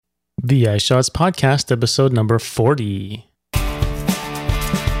VI Shots Podcast, episode number 40.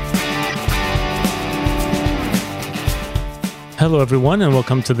 Hello, everyone, and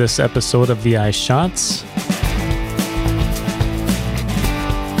welcome to this episode of VI Shots.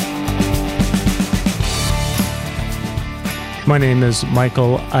 My name is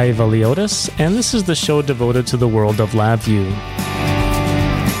Michael Ivaliotis, and this is the show devoted to the world of LabVIEW.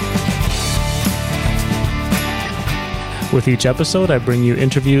 With each episode, I bring you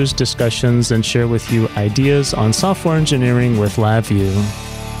interviews, discussions, and share with you ideas on software engineering with LabVIEW.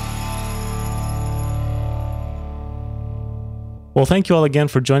 Well, thank you all again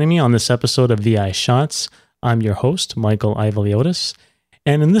for joining me on this episode of VI Shots. I'm your host, Michael Ivaliotis,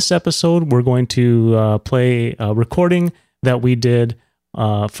 and in this episode, we're going to play a recording that we did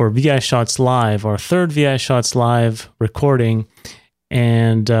for VI Shots Live, our third VI Shots Live recording.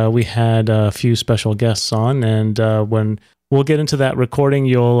 And we had a few special guests on, and when we'll get into that recording,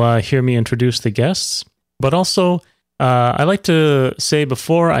 you'll hear me introduce the guests. But also, I like to say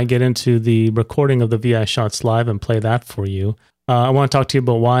before I get into the recording of the VI Shots Live and play that for you, I want to talk to you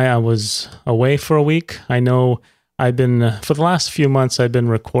about why I was away for a week. I know I've been, for the last few months, I've been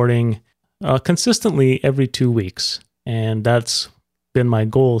recording consistently every 2 weeks. And that's been my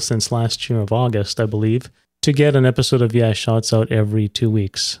goal since last year of August, I believe, to get an episode of VI Shots out every 2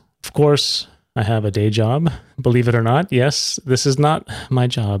 weeks. Of course, I have a day job, believe it or not. Yes, this is not my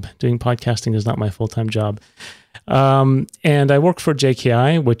job. Doing podcasting is not my full-time job. And I work for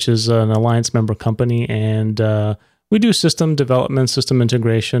JKI, which is an Alliance member company, and we do system development, system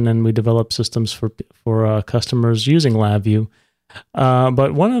integration, and we develop systems for customers using LabVIEW.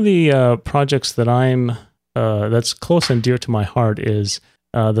 But one of the projects that that's close and dear to my heart is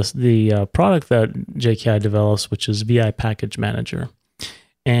the product that JKI develops, which is VI Package Manager.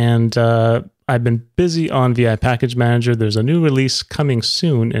 And I've been busy on VI Package Manager. There's a new release coming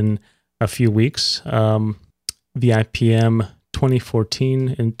soon in a few weeks, VIPM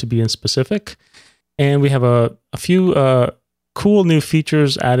 2014 to be in specific. And we have a few cool new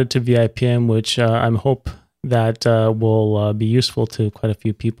features added to VIPM, which I hope that will be useful to quite a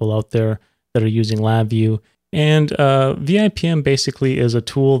few people out there that are using LabVIEW. And VIPM basically is a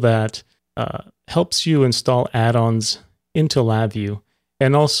tool that helps you install add-ons into LabVIEW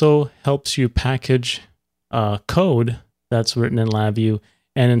and also helps you package code that's written in LabVIEW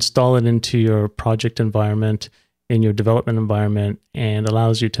and install it into your project environment, in your development environment, and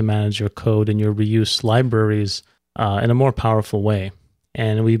allows you to manage your code and your reuse libraries in a more powerful way.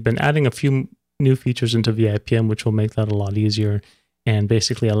 And we've been adding a few new features into VIPM, which will make that a lot easier and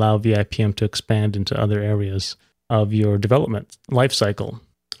basically allow VIPM to expand into other areas of your development lifecycle.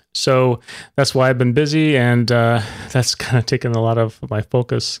 So that's why I've been busy, and that's kind of taken a lot of my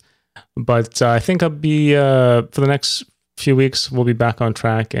focus. But I think I'll be, for the next few weeks, we'll be back on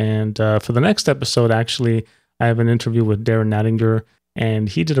track. And for the next episode, actually, I have an interview with Darren Nattinger, and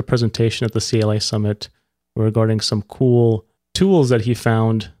he did a presentation at the CLA Summit regarding some cool tools that he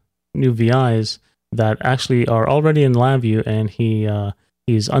found, new VIs, that actually are already in LabVIEW, and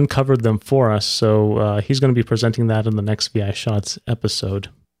he's uncovered them for us. So he's going to be presenting that in the next VI Shots episode.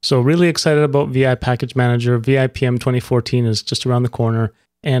 So really excited about VI Package Manager. VIPM 2014 is just around the corner,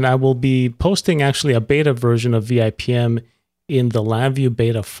 and I will be posting actually a beta version of VIPM in the LabVIEW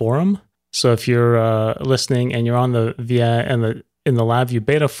beta forum. So if you're listening and you're on the VI and in the LabVIEW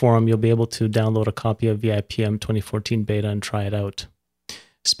beta forum, you'll be able to download a copy of VIPM 2014 beta and try it out.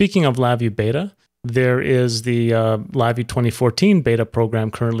 Speaking of LabVIEW beta, there is the LabVIEW 2014 beta program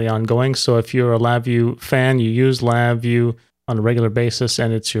currently ongoing. So if you're a LabVIEW fan, you use LabVIEW on a regular basis,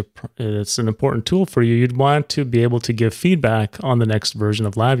 and it's an important tool for you, you'd want to be able to give feedback on the next version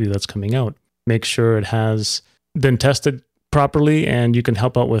of LabVIEW that's coming out. Make sure it has been tested properly, and you can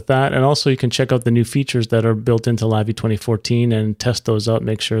help out with that. And also you can check out the new features that are built into LabVIEW 2014 and test those out,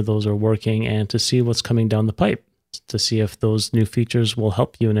 make sure those are working, and to see what's coming down the pipe, to see if those new features will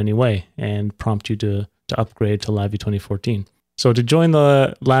help you in any way and prompt you to upgrade to LabVIEW 2014. So to join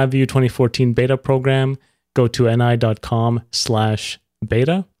the LabVIEW 2014 beta program, go to ni.com/beta,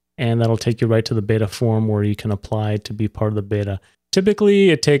 and that'll take you right to the beta form where you can apply to be part of the beta. Typically,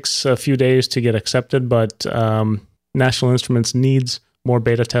 it takes a few days to get accepted, but National Instruments needs more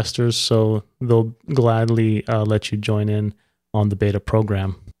beta testers, so they'll gladly let you join in on the beta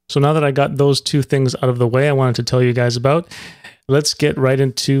program. So now that I got those two things out of the way I wanted to tell you guys about, let's get right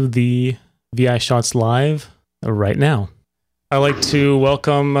into the VI Shots Live right now. I'd like to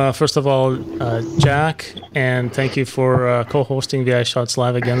welcome, first of all, Jack, and thank you for co-hosting VI Shots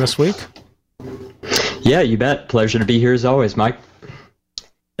Live again this week. Yeah, you bet. Pleasure to be here as always, Mike.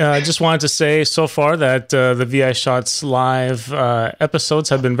 I just wanted to say so far that the VI Shots live episodes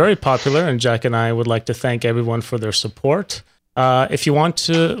have been very popular, and Jack and I would like to thank everyone for their support. If you want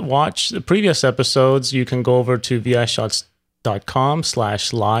to watch the previous episodes, you can go over to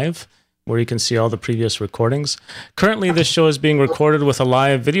vishots.com/live, where you can see all the previous recordings. Currently, this show is being recorded with a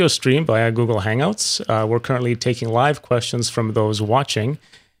live video stream via Google Hangouts. We're currently taking live questions from those watching.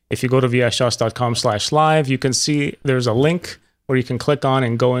 If you go to vishots.com/live, you can see there's a link where you can click on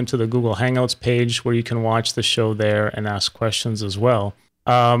and go into the Google Hangouts page where you can watch the show there and ask questions as well.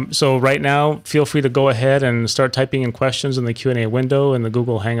 So right now, feel free to go ahead and start typing in questions in the Q&A window in the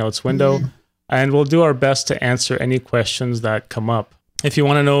Google Hangouts window, and we'll do our best to answer any questions that come up. If you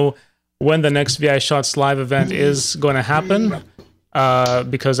want to know when the next VI Shots live event is going to happen,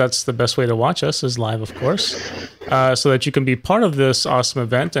 because that's the best way to watch us is live, of course, so that you can be part of this awesome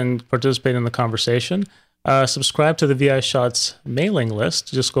event and participate in the conversation. Subscribe to the VI Shots mailing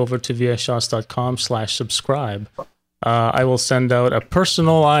list. Just go over to vishots.com/subscribe. I will send out a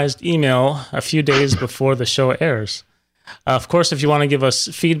personalized email a few days before the show airs. Of course, if you want to give us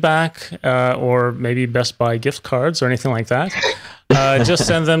feedback or maybe Best Buy gift cards or anything like that, just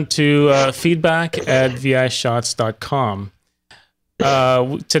send them to feedback@vishots.com.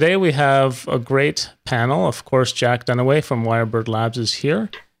 Today we have a great panel. Of course, Jack Dunaway from Wirebird Labs is here.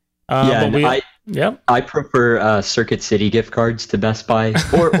 I prefer Circuit City gift cards to Best Buy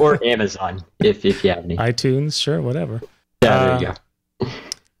or Amazon if you have any. iTunes, sure, whatever. Yeah, there you go.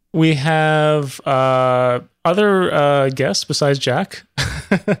 We have other guests besides Jack.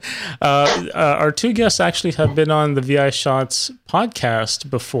 Our two guests actually have been on the VI Shots podcast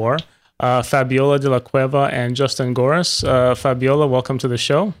before. Fabiola de la Cueva and Justin Goeres. Fabiola, welcome to the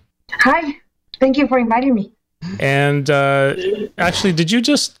show. Hi, thank you for inviting me. And actually, did you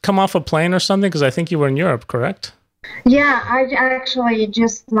just come off a plane or something? Because I think you were in Europe, correct? Yeah, I actually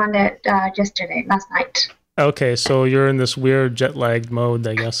just landed last night. Okay, so you're in this weird jet-lagged mode,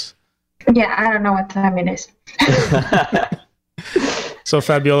 I guess. Yeah, I don't know what time it is. So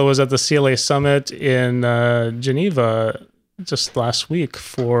Fabiola was at the CLA Summit in Geneva just last week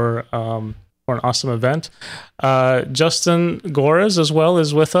for an awesome event. Justin Goeres as well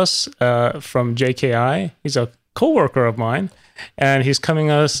is with us from JKI. He's a co-worker of mine, and he's coming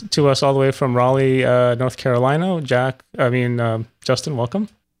to us all the way from Raleigh, North Carolina. Justin, welcome.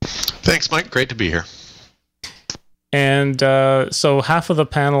 Thanks, Mike. Great to be here. And so half of the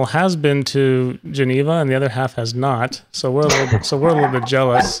panel has been to Geneva, and the other half has not. So we're a little bit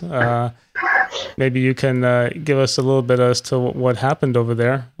jealous. Maybe you can give us a little bit as to what happened over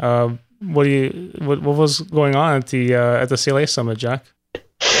there. What was going on at the CLA Summit, Jack?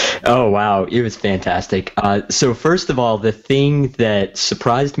 Oh, wow. It was fantastic. So first of all, the thing that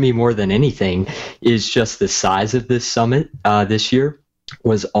surprised me more than anything is just the size of this summit this year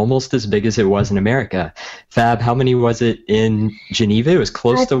was almost as big as it was in America. Fab, how many was it in Geneva? It was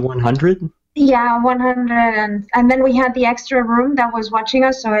close to 100? Yeah, 100. And then we had the extra room that was watching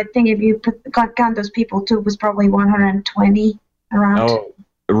us. So I think if you count those people too, it was probably 120 around. Oh,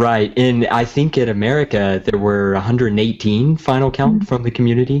 right. And I think in America, there were 118 final count from the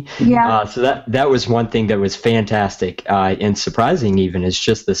community. Yeah. So that was one thing that was fantastic and surprising even is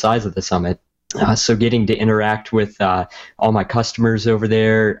just the size of the summit. So getting to interact with all my customers over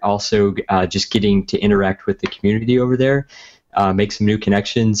there, also just getting to interact with the community over there, make some new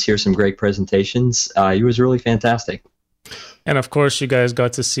connections, hear some great presentations. It was really fantastic. And of course, you guys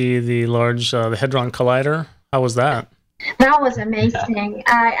got to see the large the Hadron Collider. How was that? That was amazing.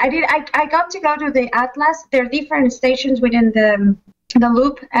 I got to go to the Atlas. There are different stations within the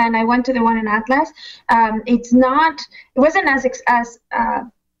loop, and I went to the one in Atlas. It wasn't as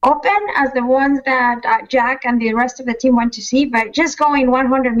open as the ones that Jack and the rest of the team went to see, but just going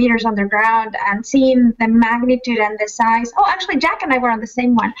 100 meters underground and seeing the magnitude and the size. Oh, actually, Jack and I were on the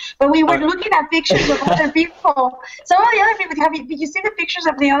same one, but we were looking at pictures of other people. Some of the other people, did you see the pictures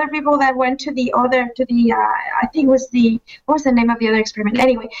of the other people that went to the I think what was the name of the other experiment?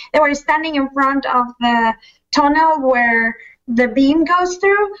 Anyway, they were standing in front of the tunnel where the beam goes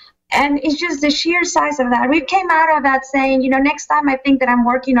through. And it's just the sheer size of that. We came out of that saying, next time I think that I'm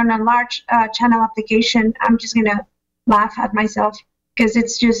working on a large channel application, I'm just going to laugh at myself because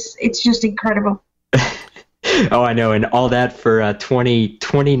it's just incredible. Oh, I know. And all that for 20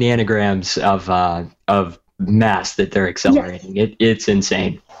 nanograms of mass that they're accelerating. Yes. It's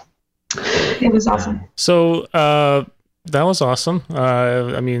insane. It was awesome. So that was awesome.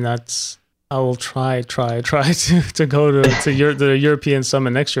 I will try to go to the European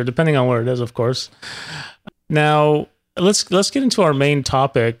Summit next year, depending on where it is, of course. Now, let's get into our main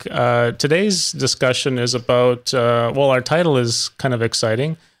topic. Today's discussion is about, our title is kind of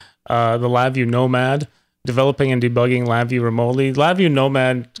exciting. The LabVIEW Nomad, developing and debugging LabVIEW remotely. LabVIEW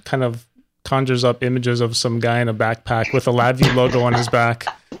Nomad kind of conjures up images of some guy in a backpack with a LabVIEW logo on his back,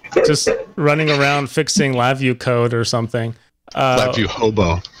 just running around fixing LabVIEW code or something. LabVIEW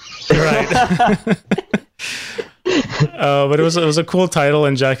hobo. Right. But it was a cool title,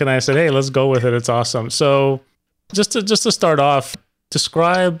 and Jack and I said, hey, let's go with it. It's awesome. So just to start off,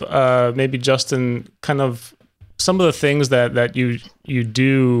 describe maybe, Justin, kind of some of the things that you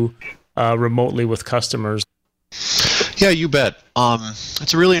do remotely with customers. Yeah, you bet.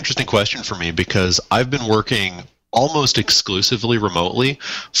 It's a really interesting question for me because I've been working almost exclusively remotely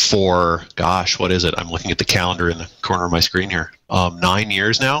for, gosh, what is it? I'm looking at the calendar in the corner of my screen here. 9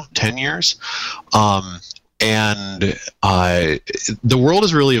 years now, 10 years. And the world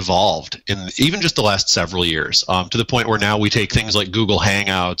has really evolved in even just the last several years, to the point where now we take things like Google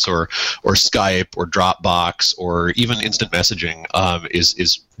Hangouts or Skype or Dropbox or even instant messaging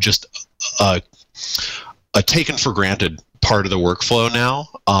is just a taken for granted part of the workflow now,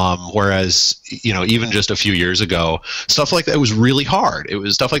 whereas even just a few years ago, stuff like that was really hard.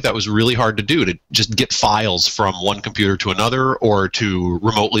 Stuff like that was really hard to do, to just get files from one computer to another or to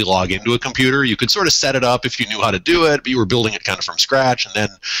remotely log into a computer. You could sort of set it up if you knew how to do it, but you were building it kind of from scratch, and then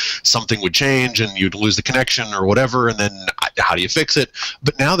something would change and you'd lose the connection or whatever, and then how do you fix it?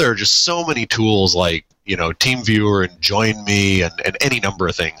 But now there are just so many tools like TeamViewer and Join Me and any number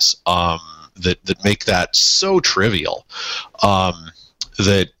of things that make that so trivial,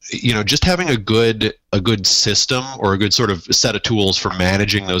 that just having a good system or a good sort of set of tools for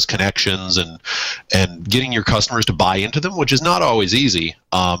managing those connections and getting your customers to buy into them, which is not always easy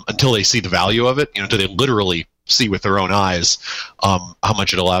until they see the value of it, until they literally see with their own eyes how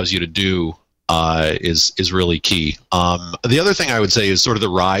much it allows you to do, is really key. The other thing I would say is sort of the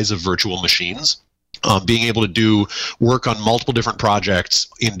rise of virtual machines. Being able to do work on multiple different projects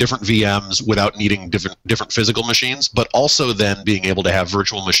in different VMs without needing different physical machines, but also then being able to have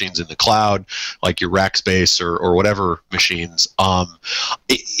virtual machines in the cloud, like your Rackspace or whatever machines. The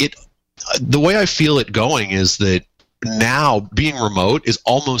way I feel it going is that now being remote is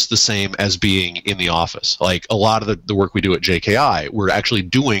almost the same as being in the office. Like a lot of the work we do at JKI, we're actually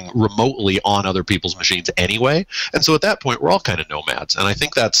doing remotely on other people's machines anyway. And so at that point, we're all kind of nomads. And I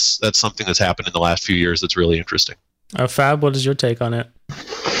think that's something that's happened in the last few years that's really interesting. Fab, what is your take on it?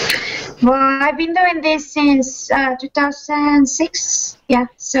 Well, I've been doing this since 2006. Yeah.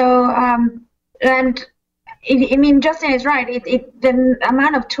 So, Justin is right. The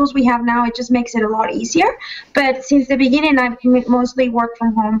amount of tools we have now, it just makes it a lot easier. But since the beginning, I've mostly worked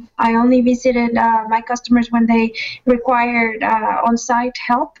from home. I only visited my customers when they required on-site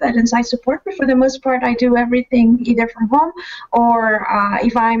help and on-site support. But for the most part, I do everything either from home or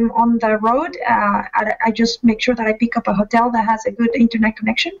if I'm on the road, I just make sure that I pick up a hotel that has a good internet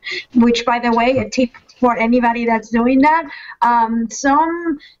connection, which, by the way, a tip for anybody that's doing that.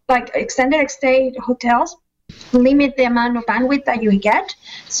 Some like extended stay hotels limit the amount of bandwidth that you get.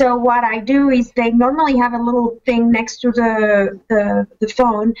 So what I do is they normally have a little thing next to the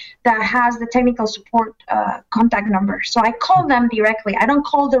phone that has the technical support contact number. So I call them directly. I don't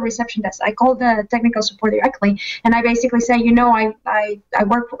call the reception desk. I call the technical support directly, and I basically say, I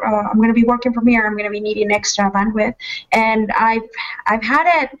work. I'm going to be working from here. I'm going to be needing extra bandwidth, and I've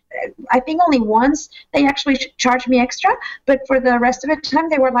had it. I think only once they actually charged me extra, but for the rest of the time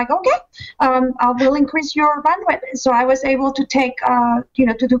they were like, okay, I will increase your bandwidth. So I was able to take,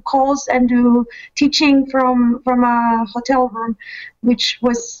 to do calls and do teaching from a hotel room, which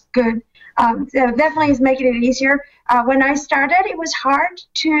was good. Definitely is making it easier. When I started, it was hard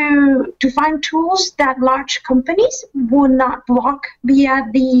to find tools that large companies would not block via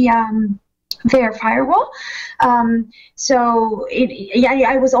their firewall. So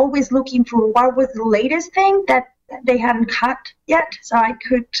I was always looking for what was the latest thing that they hadn't cut yet, so I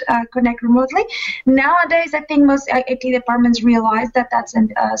could connect remotely. Nowadays, I think most IT departments realize that that's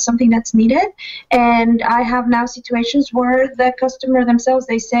something that's needed, and I have now situations where the customer themselves,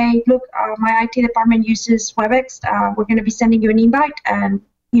 they say, look, my IT department uses WebEx, we're going to be sending you an invite, and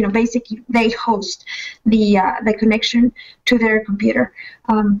basically they host the connection to their computer.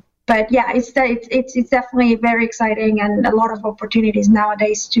 But yeah, it's definitely very exciting and a lot of opportunities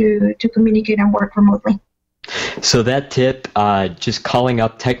nowadays to communicate and work remotely. So that tip, just calling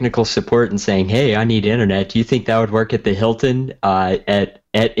up technical support and saying, hey, I need internet, do you think that would work at the Hilton at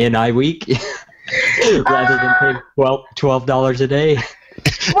NI Week rather than pay $12 a day?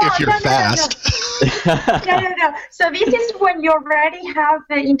 If you're fast. No. So this is when you already have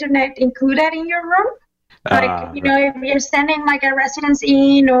the internet included in your room. Like, if you're sending like a Residence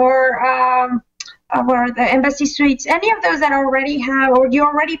Inn or the Embassy Suites, any of those that already have, or you're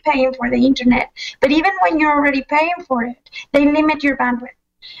already paying for the internet. But even when you're already paying for it, they limit your bandwidth.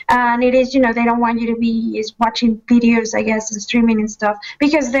 And it is, they don't want you to be watching videos, I guess, and streaming and stuff,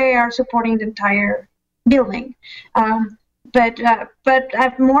 because they are supporting the entire building. But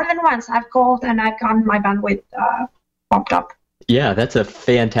I've more than once I've called and I've gotten my bandwidth bumped up. Yeah, that's a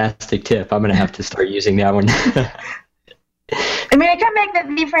fantastic tip. I'm going to have to start using that one. I mean, it can make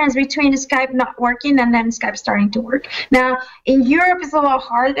the difference between Skype not working and then Skype starting to work. Now, in Europe, it's a lot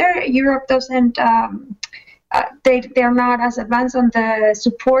harder. Europe doesn't, they're not as advanced on the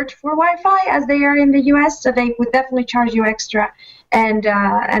support for Wi-Fi as they are in the US, so they would definitely charge you extra. And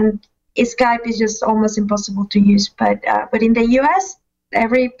Skype is just almost impossible to use. But in the US,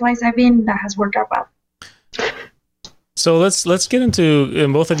 every place I've been, that has worked out well. So let's get into,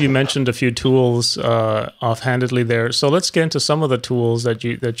 and both of you mentioned a few tools offhandedly there. So let's get into some of the tools that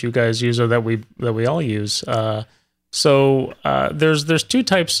you guys use, or that we all use. So there's two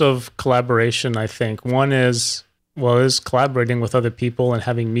types of collaboration, I think. One is collaborating with other people and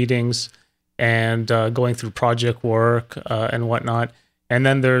having meetings and going through project work and whatnot. And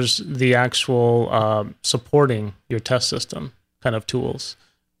then there's the actual supporting your test system kind of tools,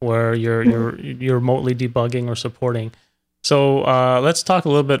 where you're remotely debugging or supporting. So let's talk a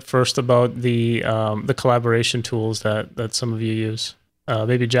little bit first about the collaboration tools that some of you use.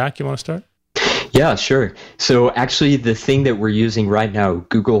 Maybe Jack, you want to start? Yeah, sure. So actually, the thing that we're using right now,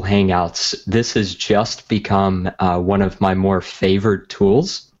 Google Hangouts, this has just become one of my more favored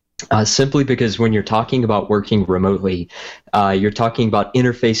tools. Simply because when you're talking about working remotely, you're talking about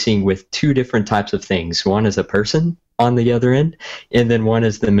interfacing with two different types of things. One is a person on the other end, and then one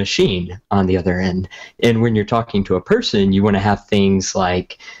is the machine on the other end. And when you're talking to a person, you want to have things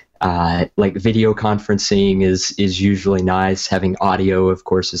like video conferencing is usually nice. Having audio, of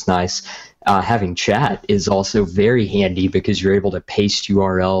course, is nice. Having chat is also very handy because you're able to paste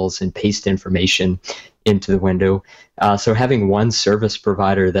URLs and paste information into the window. So having one service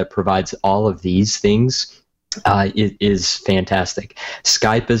provider that provides all of these things is fantastic.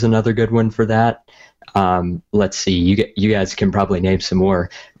 Skype is another good one for that. Let's see, you guys can probably name some more.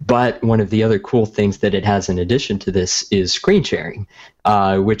 But one of the other cool things that it has in addition to this is screen sharing,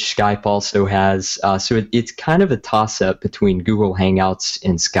 which Skype also has. So it's kind of a toss-up between Google Hangouts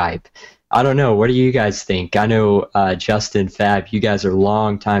and Skype. I don't know. What do you guys think? I know Justin, Fab, you guys are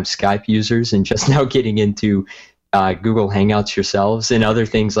long-time Skype users and just now getting into Google Hangouts yourselves, and other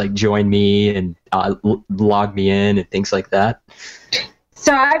things like Join Me and Log Me In and things like that.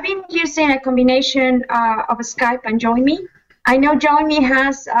 So I've been using a combination of Skype and Join Me. I know Join Me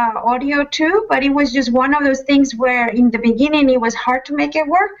has audio too, but it was just one of those things where in the beginning it was hard to make it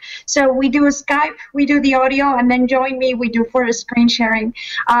work. So we do a Skype, we do the audio, and then Join Me we do for the screen sharing.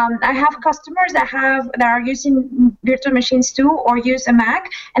 I have customers that are using virtual machines too, or use a Mac,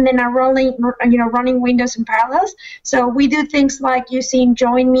 and then are running Windows in parallel. So we do things like using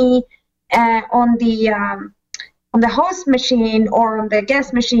Join Me on the host machine or on the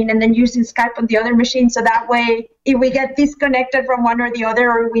guest machine, and then using Skype on the other machine. So that way, if we get disconnected from one or the other,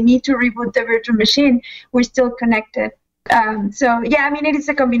 or we need to reboot the virtual machine, we're still connected. So yeah, I mean, it is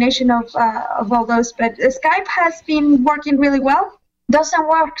a combination of all those, but Skype has been working really well. Doesn't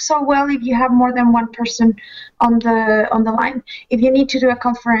work so well if you have more than one person on the line. If you need to do a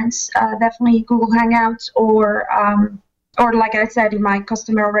conference, definitely Google Hangouts or like I said, if my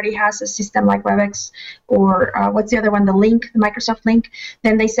customer already has a system like WebEx or what's the other one, the Microsoft Link,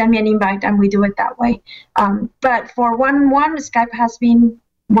 then they send me an invite and we do it that way. But for one-on-one, Skype has been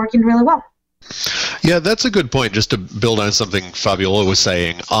working really well. Yeah, that's a good point. Just to build on something Fabiola was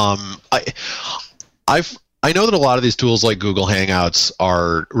saying, I know that a lot of these tools like Google Hangouts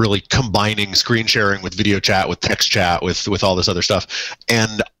are really combining screen sharing with video chat, with text chat, with all this other stuff.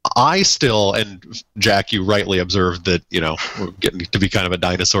 And I still, and Jack, you rightly observed that, we're getting to be kind of a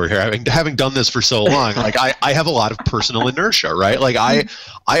dinosaur here. Having done this for so long, like I have a lot of personal inertia, right? Like I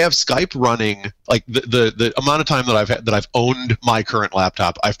have Skype running, like the amount of time that I've owned my current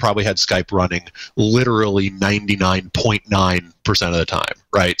laptop, I've probably had Skype running literally 99.9% of the time,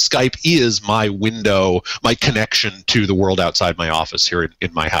 right? Skype is my window, my connection to the world outside my office here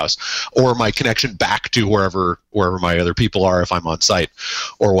in my house, or my connection back to wherever my other people are if I'm on site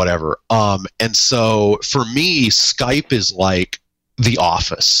or whatever. And so for me, Skype is like the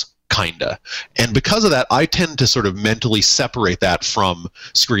office, kinda. And because of that, I tend to sort of mentally separate that from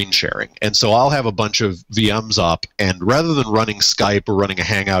screen sharing. And so I'll have a bunch of VMs up, and rather than running Skype or running a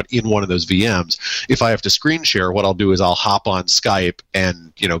Hangout in one of those VMs, if I have to screen share, what I'll do is I'll hop on Skype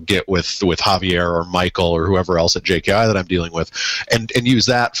and, you know, get with Javier or Michael or whoever else at JKI that I'm dealing with, and use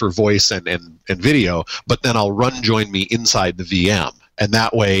that for voice and video, but then I'll run Join Me inside the VM. And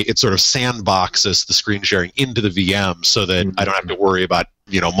that way it sort of sandboxes the screen sharing into the VM so that I don't have to worry about,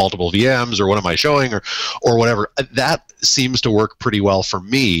 you know, multiple VMs or what am I showing or whatever. That seems to work pretty well for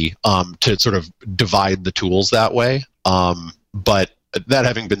me, to sort of divide the tools that way. But that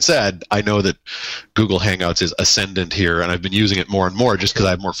having been said, I know that Google Hangouts is ascendant here, and I've been using it more and more just because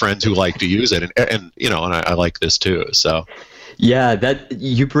I have more friends who like to use it, and you know, and I like this too. So. Yeah, that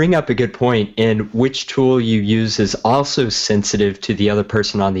you bring up a good point, and which tool you use is also sensitive to the other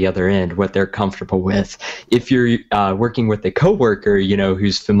person on the other end, what they're comfortable with. If you're working with a coworker, you know,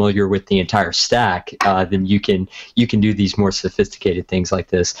 who's familiar with the entire stack, then you can do these more sophisticated things like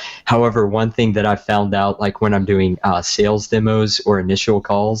this. However, one thing that I found out, like when I'm doing sales demos or initial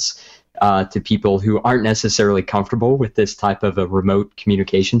calls to people who aren't necessarily comfortable with this type of a remote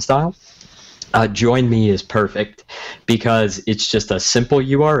communication style, Join Me is perfect because it's just a simple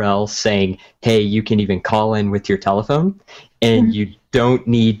URL saying, hey, you can even call in with your telephone, and you don't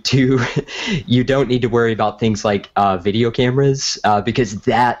need to worry about things like video cameras, because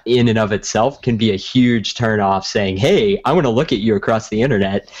that in and of itself can be a huge turnoff. Saying, hey, I want to look at you across the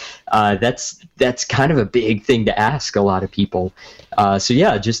internet. That's kind of a big thing to ask a lot of people. So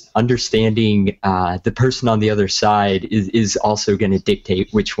yeah, just understanding the person on the other side is also going to dictate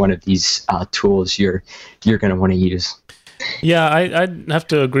which one of these tools you're going to want to use. Yeah, I'd have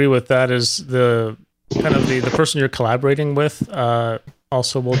to agree with that. Is the kind of the person you're collaborating with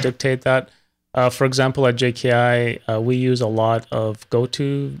also will dictate that. For example, at JKI, we use a lot of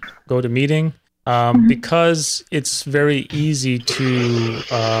GoToMeeting because it's very easy to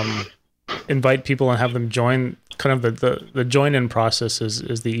invite people and have them join. Kind of the join-in process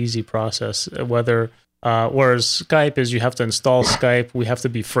is the easy process. Whereas Skype is you have to install Skype, we have to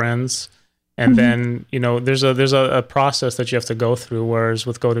be friends, and then, you know, there's a process that you have to go through. Whereas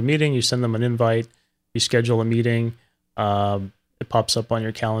with GoToMeeting, you send them an invite, you schedule a meeting, it pops up on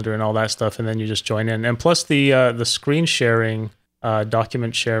your calendar and all that stuff, and then you just join in. And plus the screen sharing,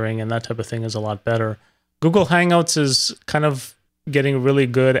 document sharing, and that type of thing is a lot better. Google Hangouts is kind of getting really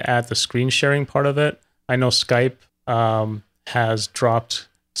good at the screen sharing part of it. I know Skype has dropped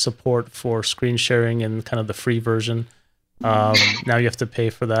support for screen sharing in kind of the free version. Now you have to pay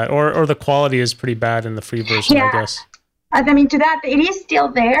for that, or the quality is pretty bad in the free version, I guess. I mean, to that, it is still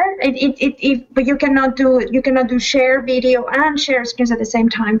there. But you cannot do share video and share screens at the same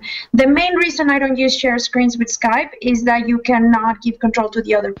time. The main reason I don't use share screens with Skype is that you cannot give control to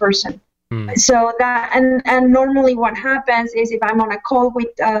the other person. So that and normally what happens is if I'm on a call with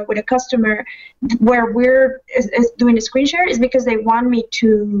a customer where we're doing a screen share is because they want me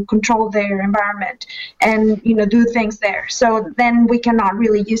to control their environment and, you know, do things there. So then we cannot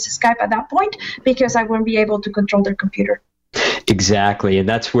really use Skype at that point because I won't be able to control their computer. Exactly, and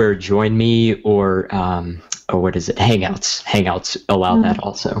that's where Join Me or what is it? Hangouts allow that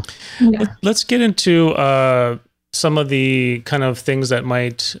also. Yeah. Let's get into some of the kind of things that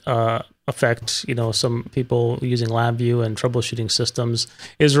might affect, you know, some people using LabVIEW and troubleshooting systems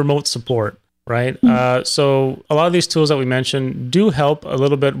is remote support, right? So a lot of these tools that we mentioned do help a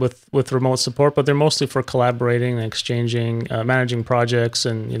little bit with remote support, but they're mostly for collaborating and exchanging, managing projects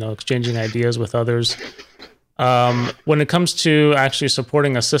and, you know, exchanging ideas with others. When it comes to actually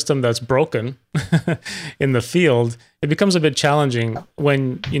supporting a system that's broken in the field, it becomes a bit challenging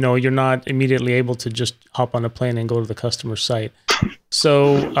when, you know, you're not immediately able to just hop on a plane and go to the customer site.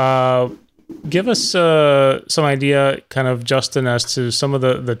 So give us some idea, kind of, Justin, as to some of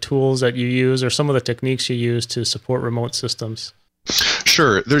the tools that you use or some of the techniques you use to support remote systems.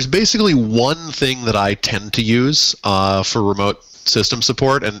 Sure. There's basically one thing that I tend to use for remote system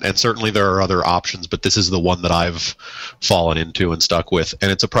support, and certainly there are other options, but this is the one that I've fallen into and stuck with,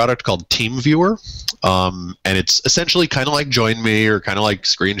 and it's a product called TeamViewer, and it's essentially kind of like Join Me or kind of like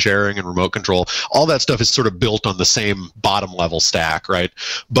screen sharing and remote control. All that stuff is sort of built on the same bottom level stack, right?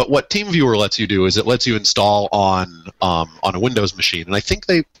 But what TeamViewer lets you do is it lets you install on a Windows machine, and I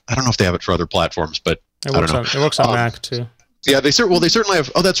don't know if they have it for other platforms, but It works on Mac too. Yeah, they certainly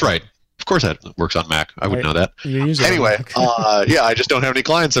have. Oh, that's right. Of course that works on Mac. I would know that. Anyway, yeah, I just don't have any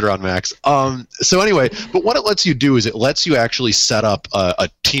clients that are on Macs. So anyway, but what it lets you do is it lets you actually set up a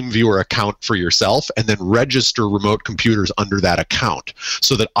TeamViewer account for yourself and then register remote computers under that account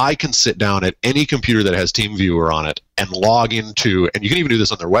so that I can sit down at any computer that has TeamViewer on it and log into, and you can even do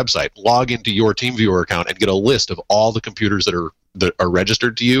this on their website, log into your TeamViewer account and get a list of all the computers that are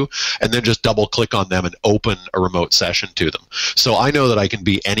registered to you, and then just double click on them and open a remote session to them. So I know that I can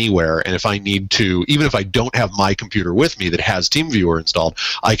be anywhere, and if I need to, even if I don't have my computer with me that has TeamViewer installed,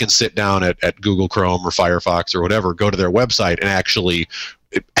 I can sit down at Google Chrome or Firefox or whatever, go to their website and actually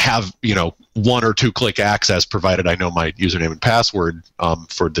have, 1 or 2 click access, provided I know my username and password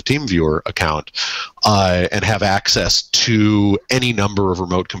for the TeamViewer account, and have access to any number of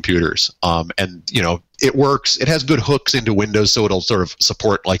remote computers. And it works. It has good hooks into Windows, so it'll sort of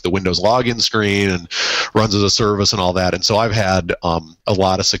support like the Windows login screen and runs as a service and all that. And so I've had a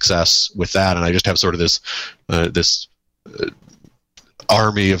lot of success with that, and I just have sort of this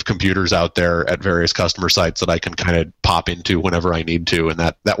army of computers out there at various customer sites that I can kind of pop into whenever I need to, and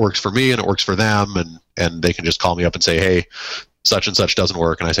that works for me and it works for them, and they can just call me up and say, hey, such and such doesn't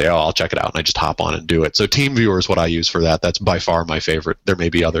work, and I say, oh, I'll check it out, and I just hop on and do it. So TeamViewer is what I use for that. That's by far my favorite. There may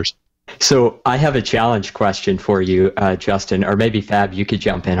be others. So I have a challenge question for you, Justin, or maybe Fab, you could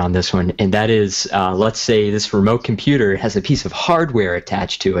jump in on this one. And that is, let's say this remote computer has a piece of hardware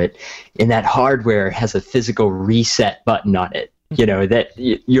attached to it, and that hardware has a physical reset button on it. That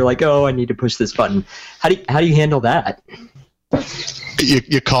you're like, oh, I need to push this button. How do you handle that?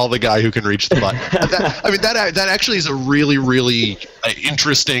 You call the guy who can reach the button. That actually is a really, really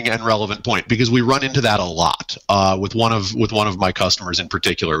interesting and relevant point, because we run into that a lot with one of my customers in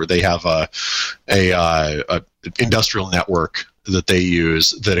particular. They have a industrial network that they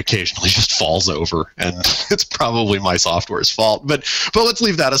use that occasionally just falls over, and it's probably my software's fault. But let's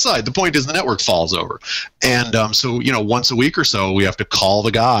leave that aside. The point is the network falls over, and so once a week or so we have to call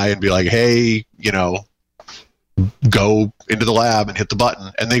the guy and be like, hey, go into the lab and hit the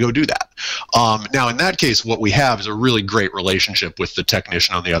button, and they go do that. Now, in that case, what we have is a really great relationship with the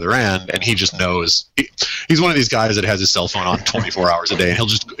technician on the other end, and he just knows. He's one of these guys that has his cell phone on 24 hours a day, and he'll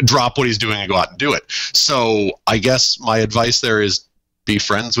just drop what he's doing and go out and do it. So I guess my advice there is be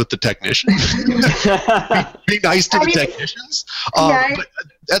friends with the technician. be nice to the technicians. But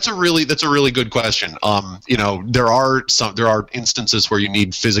that's a really good question. There are instances where you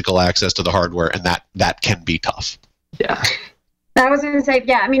need physical access to the hardware, and that can be tough. Yeah. I was going to say,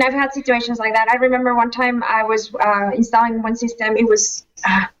 yeah, I've had situations like that. I remember one time I was installing one system. It was,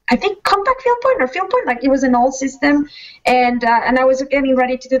 I think, compact field point or field point. Like, it was an old system. And I was getting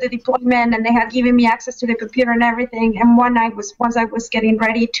ready to do the deployment, and they had given me access to the computer and everything. And once I was getting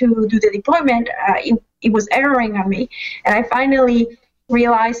ready to do the deployment, it was erroring on me. And I finally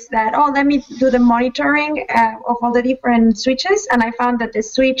realized that, let me do the monitoring of all the different switches. And I found that the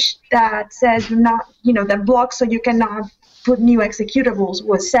switch that says that blocks so you cannot put new executables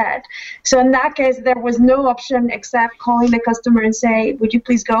was set. So in that case, there was no option except calling the customer and say, would you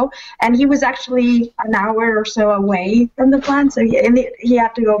please go? And he was actually an hour or so away from the plant, so he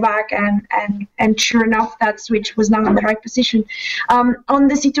had to go back, and sure enough, that switch was not in the right position. On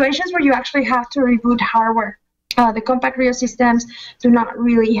the situations where you actually have to reboot hardware, the compact Rio systems do not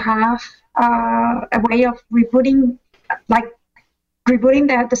really have a way of rebooting,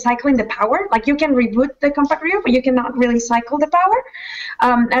 the cycling the power. Like, you can reboot the compact Rio, but you cannot really cycle the power.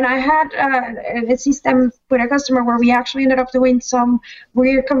 And I had a system with a customer where we actually ended up doing some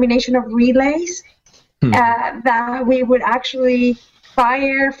weird combination of relays that we would actually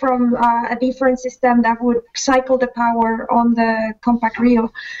fire from a different system that would cycle the power on the compact Rio.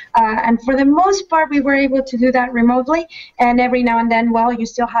 And for the most part, we were able to do that remotely. And every now and then, you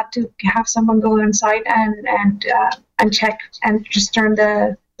still had to have someone go on site and check and just turn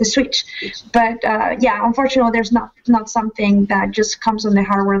the switch. But unfortunately, there's not something that just comes on the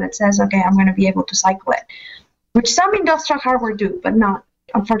hardware that says, okay, I'm going to be able to cycle it, which some industrial hardware do, but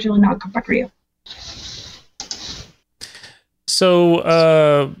unfortunately not compact Rio. So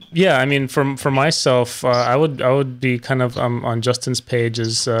for myself, I would be kind of on Justin's page,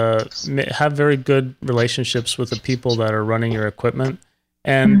 is have very good relationships with the people that are running your equipment,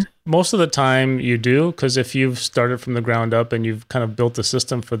 and most of the time you do, because if you've started from the ground up and you've kind of built the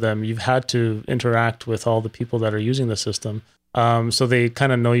system for them, you've had to interact with all the people that are using the system, so they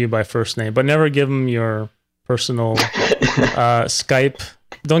kind of know you by first name, but never give them your personal Skype.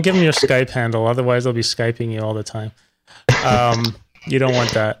 Don't give them your Skype handle, otherwise they'll be Skyping you all the time. You don't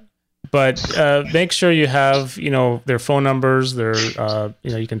want that, but make sure you have their phone numbers, their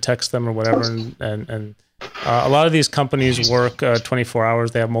you can text them or whatever, and A lot of these companies work 24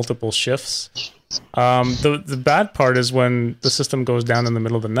 hours. They have multiple shifts. The bad part is when the system goes down in the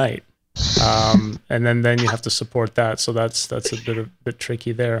middle of the night, and then you have to support that. So that's a bit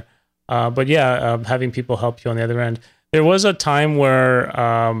tricky there. But yeah, having people help you on the other end. There was a time where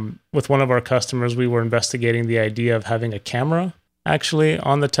with one of our customers, we were investigating the idea of having a camera actually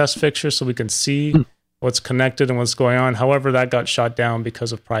on the test fixture so we can see what's connected and what's going on. However, that got shot down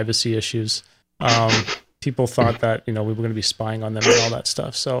because of privacy issues. People thought that, we were going to be spying on them and all that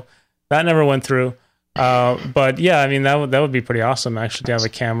stuff. So that never went through. But yeah, I mean, that would be pretty awesome actually to have a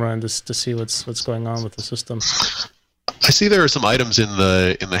camera and just to see what's going on with the system. I see there are some items in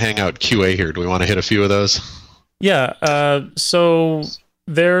the Hangout QA here. Do we want to hit a few of those? Yeah. So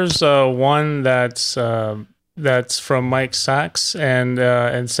there's one that's from Mike Sachs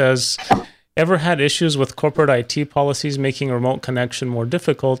and says, ever had issues with corporate IT policies making remote connection more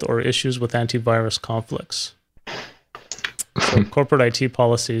difficult or issues with antivirus conflicts? So corporate IT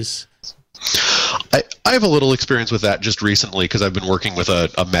policies. I have a little experience with that just recently because I've been working with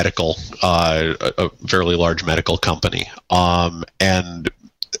a medical, a fairly large medical company. And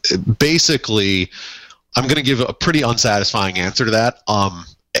basically, I'm going to give a pretty unsatisfying answer to that.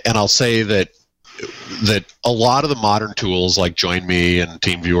 And I'll say that a lot of the modern tools like JoinMe and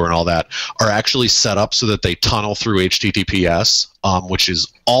TeamViewer and all that are actually set up so that they tunnel through HTTPS, which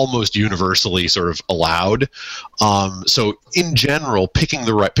is almost universally sort of allowed. So in general, picking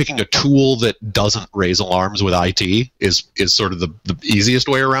a tool that doesn't raise alarms with IT is sort of the easiest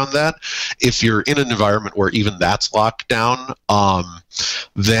way around that. If you're in an environment where even that's locked down,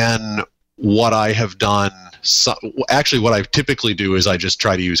 then what I have done, what I typically do is I just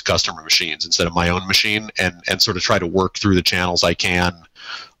try to use customer machines instead of my own machine and sort of try to work through the channels I can,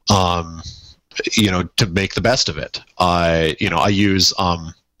 to make the best of it. I use,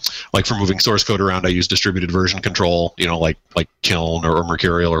 like for moving source code around, I use distributed version control, like Kiln or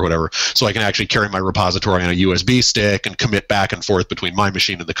Mercurial or whatever. So I can actually carry my repository on a USB stick and commit back and forth between my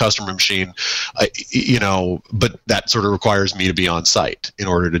machine and the customer machine, but that sort of requires me to be on site in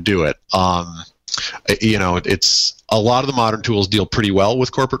order to do it. It's a lot of the modern tools deal pretty well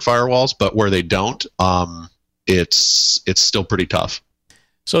with corporate firewalls, but where they don't, it's still pretty tough.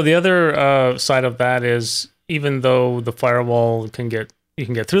 So the other side of that is, even though the firewall you can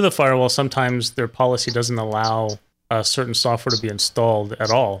get through the firewall, sometimes their policy doesn't allow certain software to be installed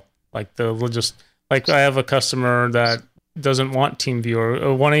at all. Like I have a customer that doesn't want TeamViewer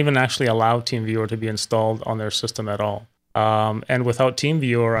or won't even actually allow TeamViewer to be installed on their system at all. And without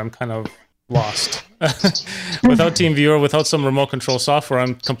TeamViewer, I'm kind of lost. Without TeamViewer, without some remote control software,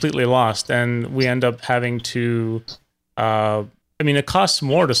 I'm completely lost. And we end up having to, it costs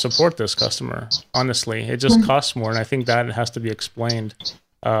more to support this customer, honestly. It just costs more. And I think that has to be explained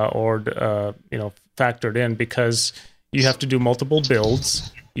or factored in, because you have to do multiple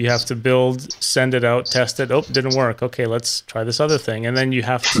builds. You have to build, send it out, test it. Oh, didn't work. Okay, let's try this other thing. And then you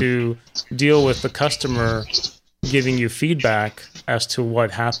have to deal with the customer giving you feedback as to what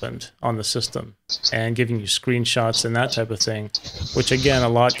happened on the system and giving you screenshots and that type of thing, which again, a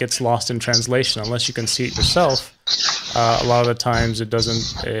lot gets lost in translation. Unless you can see it yourself, a lot of the times it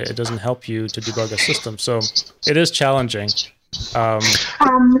doesn't help you to debug a system. So it is challenging.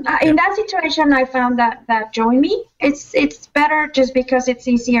 In that situation, I found that JoinMe, it's better just because it's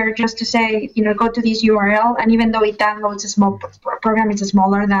easier just to say, go to this URL, and even though it downloads a small program, it's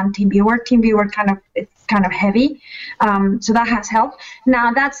smaller than TeamViewer. TeamViewer it's kind of heavy, so that has helped.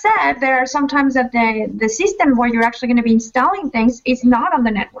 Now that said, there are sometimes that the system where you're actually going to be installing things is not on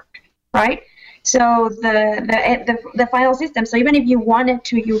the network, right? So the final system. So even if you wanted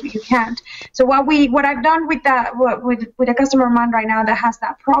to, you can't. So what I've done with that with a customer of mine right now that has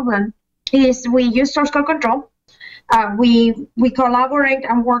that problem is we use source code control. We collaborate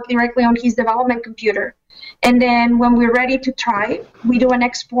and work directly on his development computer, and then when we're ready to try, we do an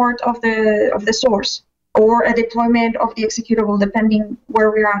export of the source or a deployment of the executable, depending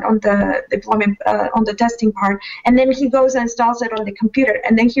where we're at on the deployment, on the testing part. And then he goes and installs it on the computer.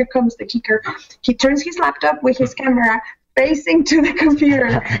 And then here comes the kicker. He turns his laptop with his camera facing to the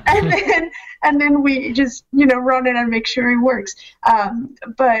computer. and then we just, run it and make sure it works.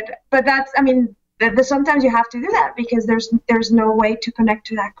 But that's, sometimes you have to do that because there's no way to connect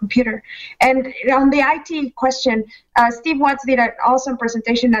to that computer. And on the IT question, Steve Watts did an awesome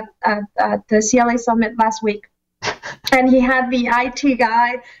presentation at the CLA Summit last week. And he had the IT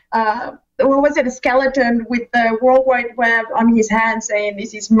guy, a skeleton with the World Wide Web on his hand saying,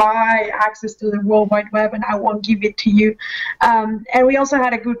 this is my access to the World Wide Web and I won't give it to you. And we also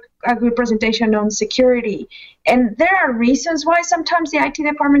had a good presentation on security. And there are reasons why sometimes the IT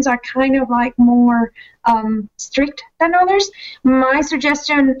departments are kind of like more strict than others. My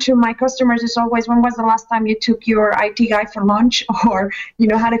suggestion to my customers is always, when was the last time you took your IT guy for lunch or,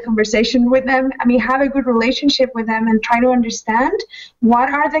 had a conversation with them? I mean, have a good relationship with them and try to understand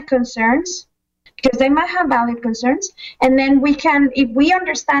what are the concerns, because they might have valid concerns. And then we can, if we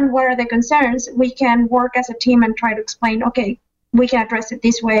understand what are the concerns, we can work as a team and try to explain, okay, we can address it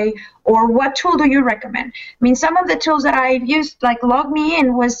this way, or what tool do you recommend? I mean, some of the tools that I've used, like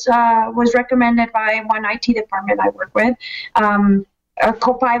LogMeIn, was recommended by one IT department I work with.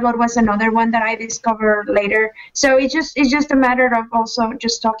 Copilot was another one that I discovered later. So it's just a matter of also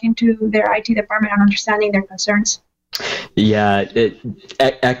just talking to their IT department and understanding their concerns. Yeah,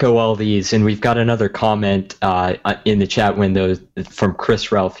 echo all these, and we've got another comment in the chat window from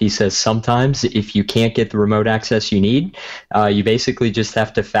Chris Ralph. He says, sometimes if you can't get the remote access you need, you basically just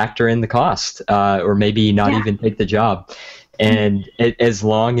have to factor in the cost, or maybe not even take the job. And as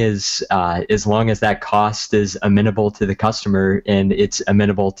long as that cost is amenable to the customer and it's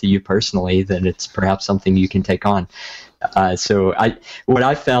amenable to you personally, then it's perhaps something you can take on. So what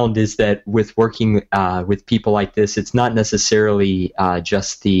I found is that with working with people like this, it's not necessarily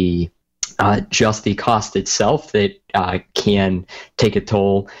just the cost itself that can take a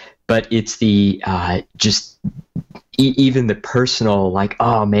toll, but it's the even the personal, like,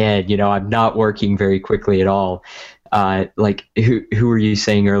 oh man, I'm not working very quickly at all. Like who were you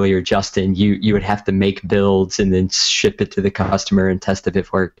saying earlier, Justin? You would have to make builds and then ship it to the customer and test if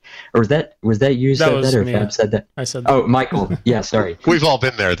it worked. Or was that you said that, or Fab said that? I said that. Oh, Michael. Yeah, sorry. We've all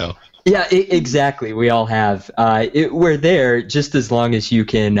been there, though. Yeah, exactly. We all have. We're there just as long as you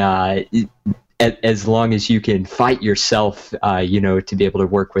can. As long as you can fight yourself, to be able to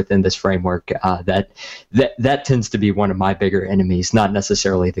work within this framework. That tends to be one of my bigger enemies, not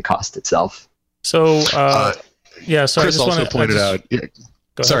necessarily the cost itself. So. Yeah, so Chris also pointed out. Yeah,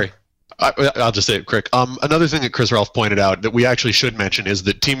 sorry, I'll just say it quick. Another thing that Chris Ralph pointed out that we actually should mention is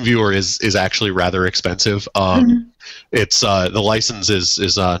that TeamViewer is actually rather expensive. It's the license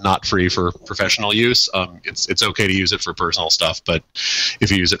is not free for professional use. It's okay to use it for personal stuff, but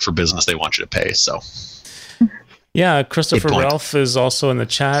if you use it for business, they want you to pay. So. Yeah, Christopher Ralph is also in the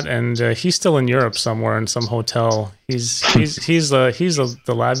chat, and he's still in Europe somewhere in some hotel. He's the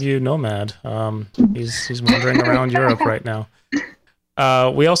LabVIEW Nomad. He's wandering around Europe right now.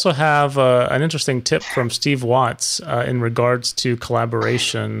 We also have an interesting tip from Steve Watts in regards to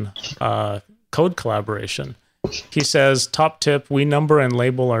collaboration, code collaboration. He says, top tip, we number and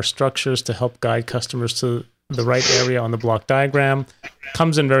label our structures to help guide customers to the right area on the block diagram.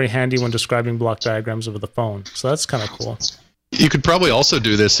 Comes in very handy when describing block diagrams over the phone. So that's kind of cool. You could probably also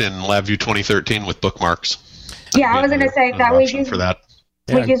do this in LabVIEW 2013 with bookmarks. Yeah, I was going to say that we use for that.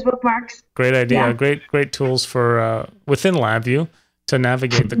 We use bookmarks. Great idea. Yeah. Great tools for within LabVIEW to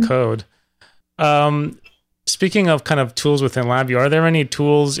navigate the code. Speaking of kind of tools within LabVIEW, are there any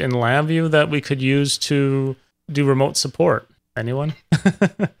tools in LabVIEW that we could use to do remote support? Anyone?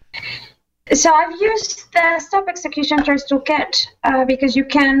 So I've used the Stop Execution Trace Toolkit because you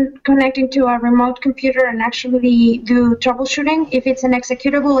can connect into a remote computer and actually do troubleshooting. If it's an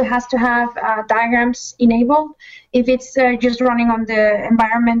executable, it has to have diagrams enabled. If it's just running on the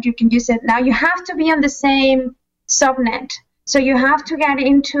environment, you can use it. Now you have to be on the same subnet. So you have to get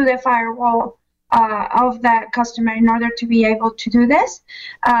into the firewall of that customer in order to be able to do this.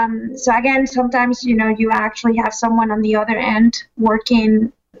 So again, sometimes, you actually have someone on the other end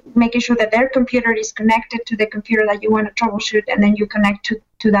working, making sure that their computer is connected to the computer that you want to troubleshoot, and then you connect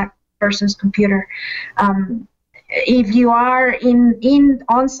to that person's computer. If you are in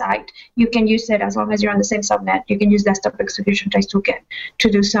on-site, you can use it as long as you're on the same subnet. You can use Desktop Execution Trace Toolkit to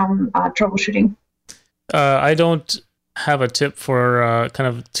do some troubleshooting. I don't have a tip for kind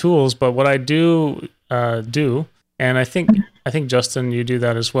of tools, but what I do, and I think Justin, you do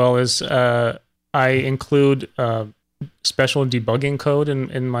that as well, is I include special debugging code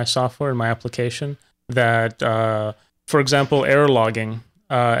in my software, in my application, that, for example, error logging.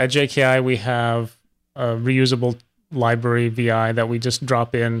 At JKI, we have a reusable library VI that we just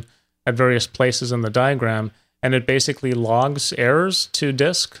drop in at various places in the diagram, and it basically logs errors to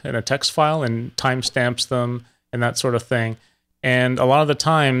disk in a text file and timestamps them and that sort of thing. And a lot of the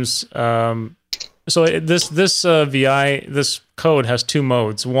times, this VI, this code has two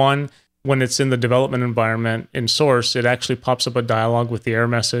modes. One, when it's in the development environment in source, it actually pops up a dialog with the error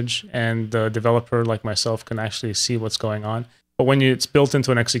message, and the developer, like myself, can actually see what's going on. But when it's built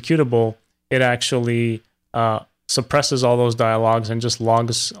into an executable, it actually suppresses all those dialogues and just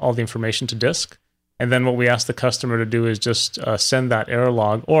logs all the information to disk. And then what we ask the customer to do is just send that error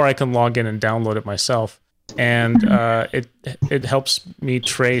log, or I can log in and download it myself. and it helps me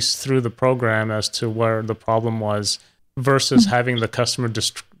trace through the program as to where the problem was, versus having the customer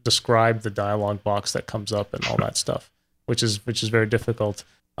describe the dialog box that comes up and all that stuff, which is very difficult.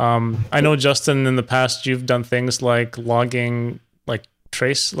 I know, Justin, in the past you've done things like logging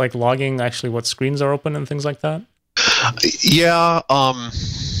actually what screens are open and things like that. Yeah,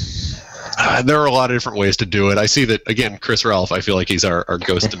 there are a lot of different ways to do it. I see that, again, Chris Ralph, I feel like he's our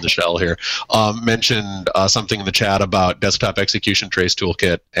ghost in the shell here, mentioned something in the chat about desktop execution trace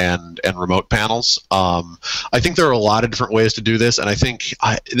toolkit and remote panels. I think there are a lot of different ways to do this, and I think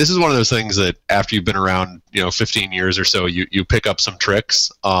this is one of those things that after you've been around 15 years or so, you pick up some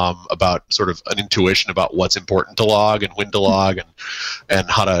tricks about sort of an intuition about what's important to log and when to log, and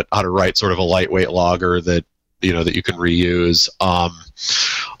how to write sort of a lightweight logger that that you can reuse. On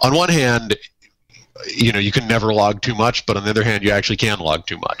one hand, you can never log too much, but on the other hand, you actually can log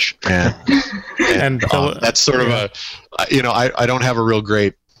too much, and that's sort of I don't have a real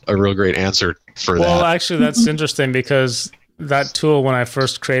great answer for that. Well, actually, that's interesting, because that tool, when I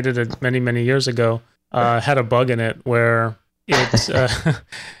first created it many years ago, had a bug in it where it's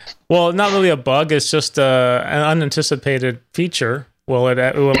well, not really a bug. It's just an unanticipated feature. Well,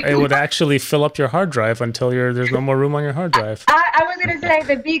 it would actually fill up your hard drive until there's no more room on your hard drive. I was going to say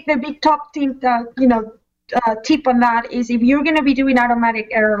the big top tip, tip on that is, if you're going to be doing automatic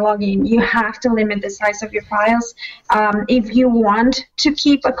error logging, you have to limit the size of your files. If you want to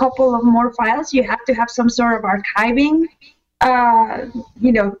keep a couple of more files, you have to have some sort of archiving,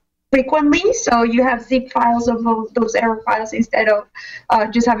 frequently, so you have zip files of those error files instead of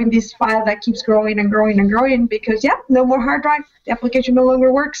just having this file that keeps growing and growing and growing, because no more hard drive, the application no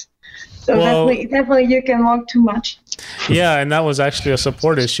longer works. So definitely you can log too much. Yeah, and that was actually a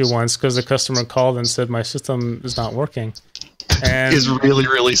support issue once, because the customer called and said, my system is not working. And is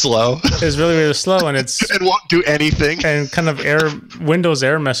really slow. It's really slow, and it won't do anything. And kind of Windows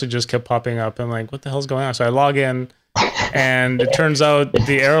error messages kept popping up, and like, what the hell's going on? So I log in, and it turns out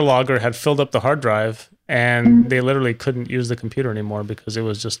the error logger had filled up the hard drive, and they literally couldn't use the computer anymore because it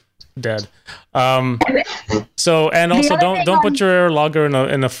was just dead. So, and also don't put your error logger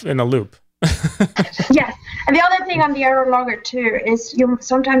in a loop. Yes, and the other thing on the error logger too is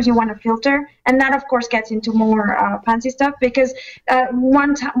sometimes you want to filter, and that of course gets into more fancy stuff, because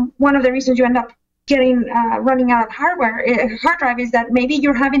one of the reasons you end up getting running out of hard drive is that maybe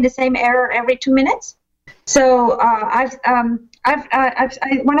you're having the same error every 2 minutes. So one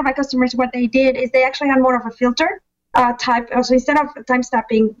of my customers, what they did is they actually had more of a filter type. So instead of time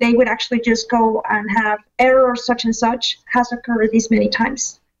stamping, they would actually just go and have error such and such has occurred this many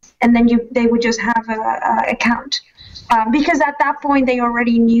times, and then they would just have a count. Because at that point, they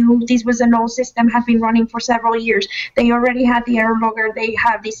already knew this was an old system, had been running for several years. They already had the error logger. They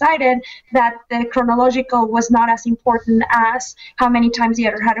have decided that the chronological was not as important as how many times the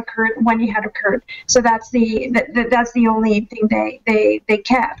error had occurred, when it had occurred. So that's the only thing they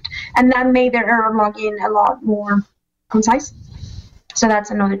kept. And that made their error logging a lot more concise. So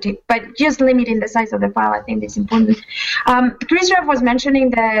that's another tip. But just limiting the size of the file, I think is important. Christoph was mentioning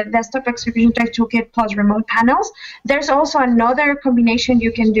the desktop execution trace toolkit plus remote panels. There's also another combination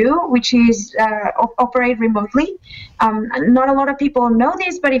you can do, which is operate remotely. Not a lot of people know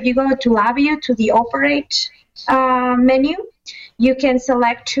this, but if you go to LabVIEW, to the operate menu, you can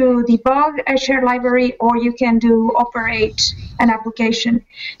select to debug a shared library, or you can do operate an application.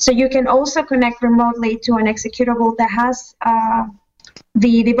 So you can also connect remotely to an executable that has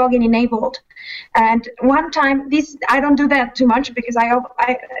the debugging enabled. And one time, I don't do that too much, because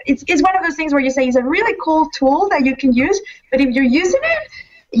it's one of those things where you say it's a really cool tool that you can use, but if you're using it,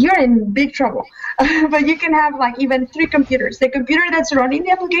 you're in big trouble. But you can have like even 3 computers: the computer that's running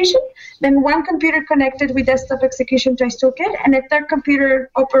the application, then one computer connected with desktop execution trace toolkit, and a third computer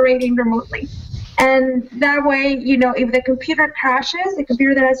operating remotely. And that way, if the computer crashes, the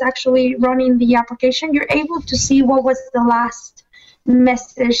computer that is actually running the application, you're able to see what was the last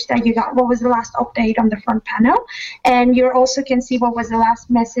message that you got, what was the last update on the front panel, and you also can see what was the last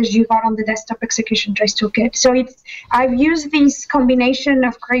message you got on the desktop execution trace toolkit. So I've used this combination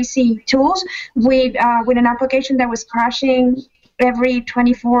of crazy tools with an application that was crashing every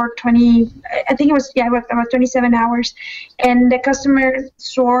about 27 hours, and the customer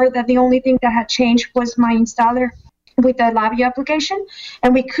saw that the only thing that had changed was my installer with the LabVIEW application,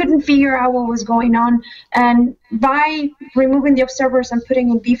 and we couldn't figure out what was going on. And by removing the observers and putting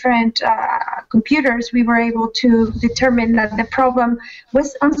in different computers, we were able to determine that the problem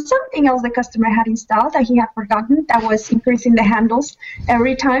was on something else the customer had installed that he had forgotten, that was increasing the handles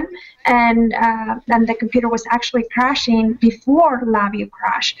every time. And then the computer was actually crashing before LabVIEW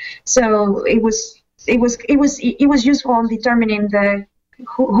crashed. So it was was useful in determining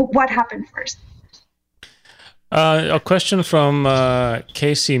what happened first. A question from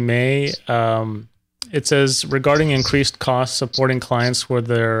Casey May. It says, regarding increased costs supporting clients where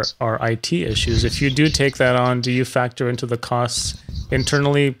there are IT issues, if you do take that on, do you factor into the costs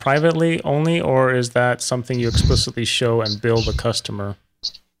internally, privately only, or is that something you explicitly show and bill the customer?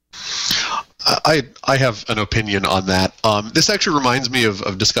 I have an opinion on that. This actually reminds me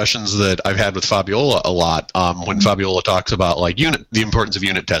of discussions that I've had with Fabiola a lot when Fabiola talks about like the importance of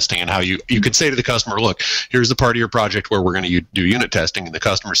unit testing and how you could say to the customer, look, here's the part of your project where we're going to do unit testing, and the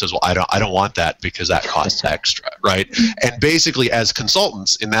customer says, well, I don't want that because that costs extra, right? And basically, as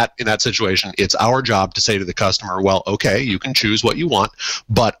consultants in that situation, it's our job to say to the customer, well, okay, you can choose what you want,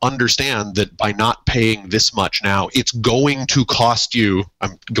 but understand that by not paying this much now, it's going to cost you.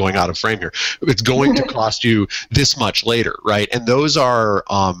 I'm going out of frame here. It's going to cost you this much later, right? And those are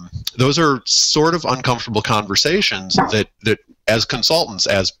sort of uncomfortable conversations that as consultants,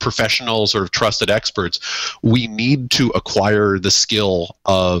 as professional sort of trusted experts, we need to acquire the skill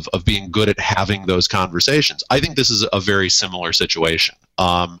of being good at having those conversations. I think this is a very similar situation.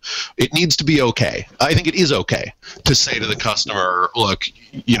 It needs to be okay. I think it is okay to say to the customer, look,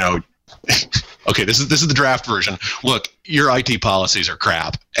 okay, this is the draft version. Look, your IT policies are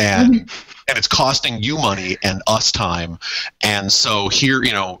crap, and it's costing you money and us time. And so here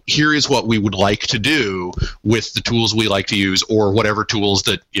is what we would like to do with the tools we like to use, or whatever tools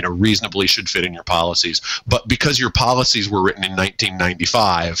that reasonably should fit in your policies. But because your policies were written in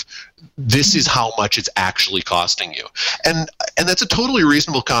 1995, this is how much it's actually costing you. And that's a totally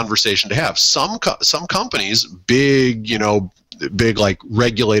reasonable conversation to have. Some companies, big like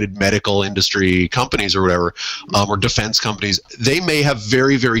regulated medical industry companies or whatever, or defense companies, they may have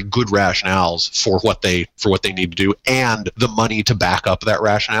very, very good rationales for what they need to do and the money to back up that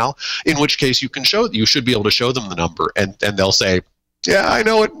rationale, in which case you should be able to show them the number, and they'll say, yeah, I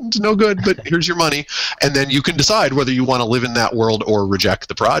know it's no good, but here's your money. And then you can decide whether you want to live in that world or reject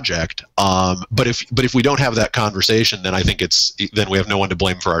the project. But if we don't have that conversation, then I think then we have no one to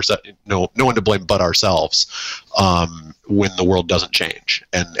blame no one to blame but ourselves when the world doesn't change.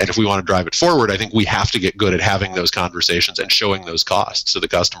 And if we want to drive it forward, I think we have to get good at having those conversations and showing those costs to the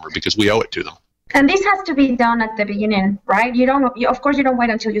customer, because we owe it to them. And this has to be done at the beginning, right? Of course, you don't wait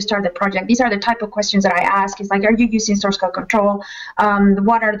until you start the project. These are the type of questions that I ask. It's like, are you using source code control?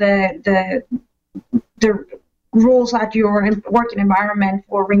 What are the rules at your working environment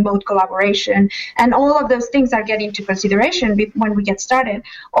for remote collaboration? And all of those things are getting into consideration when we get started.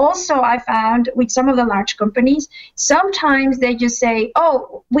 Also, I found with some of the large companies, sometimes they just say,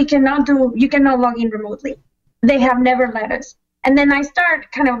 oh, you cannot log in remotely. They have never let us. And then I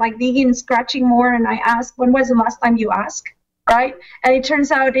start kind of like digging, scratching more, and I ask, when was the last time you asked, right? And it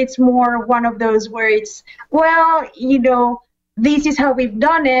turns out it's more one of those where it's, well, this is how we've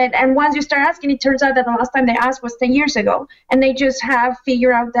done it. And once you start asking, it turns out that the last time they asked was 10 years ago. And they just have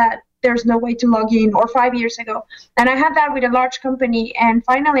figured out that there's no way to log in, or 5 years ago. And I had that with a large company. And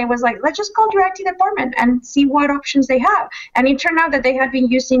finally, I was like, let's just call your IT department and see what options they have. And it turned out that they had been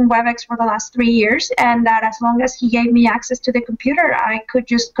using WebEx for the last 3 years, and that as long as he gave me access to the computer, I could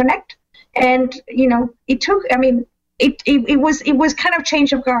just connect. And, it was kind of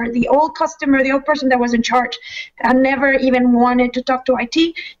change of guard. The old person that was in charge never even wanted to talk to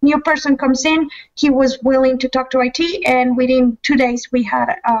IT. New person comes in, he was willing to talk to IT, and within 2 days we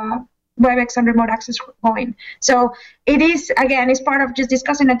had WebEx and remote access going. So it is, again, it's part of just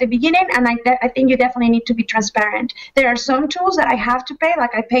discussing at the beginning, and I think you definitely need to be transparent. There are some tools that I have to pay,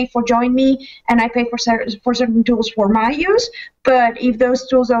 like I pay for Join Me, and I pay for certain tools for my use. But if those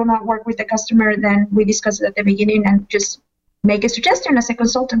tools do not work with the customer, then we discuss it at the beginning and just make a suggestion as a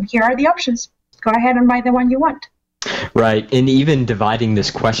consultant. Here are the options. Go ahead and buy the one you want. Right. And even dividing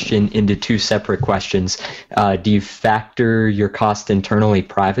this question into two separate questions, do you factor your cost internally,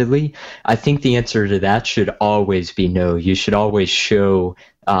 privately? I think the answer to that should always be no. You should always show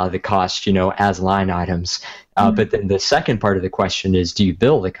the cost, as line items. But then the second part of the question is, do you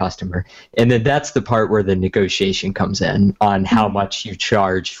bill the customer? And then that's the part where the negotiation comes in on how much you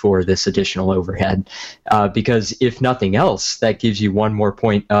charge for this additional overhead. Because if nothing else, that gives you one more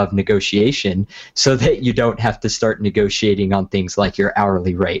point of negotiation so that you don't have to start negotiating on things like your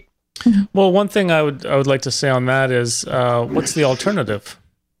hourly rate. Well, one thing I would like to say on that is, what's the alternative?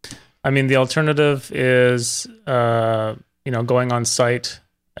 I mean, the alternative is, going on site.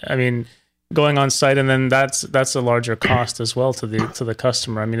 Going on site, and then that's a larger cost as well to the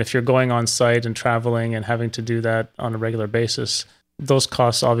customer. I mean, if you're going on site and traveling and having to do that on a regular basis, those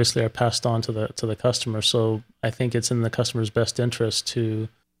costs obviously are passed on to the customer. So I think it's in the customer's best interest to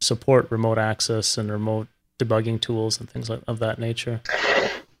support remote access and remote debugging tools and things of that nature.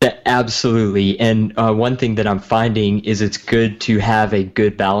 Absolutely. And one thing that I'm finding is it's good to have a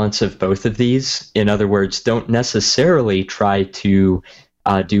good balance of both of these. In other words, don't necessarily try to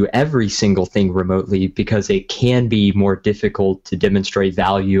do every single thing remotely, because it can be more difficult to demonstrate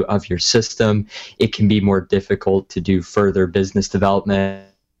value of your system. It can be more difficult to do further business development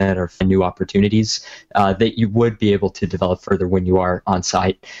or new opportunities that you would be able to develop further when you are on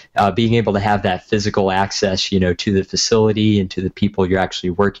site. Being able to have that physical access, to the facility and to the people you're actually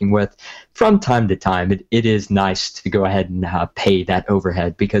working with from time to time, it is nice to go ahead and pay that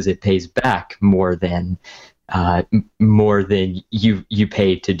overhead, because it pays back more than you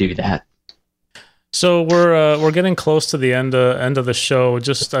pay to do that. So we're getting close to the end of the show.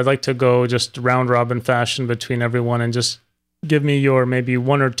 I'd like to go just round robin fashion between everyone and just give me your maybe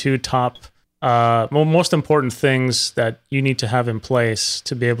one or two top most important things that you need to have in place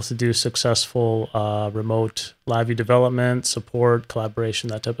to be able to do successful remote LabVIEW development, support, collaboration,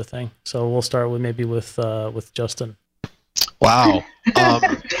 that type of thing. So we'll start with Justin. Wow.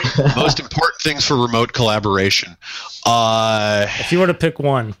 Most important things for remote collaboration. If you were to pick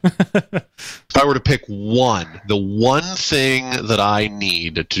one. If I were to pick one, the one thing that I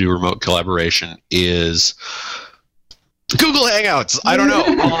need to do remote collaboration is Google Hangouts. I don't know.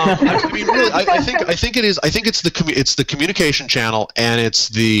 I mean, really, I think it is. I think it's the communication channel, and it's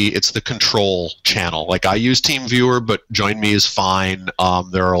the control channel. Like, I use TeamViewer, but JoinMe is fine.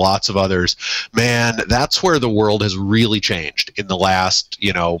 There are lots of others. Man, that's where the world has really changed in the last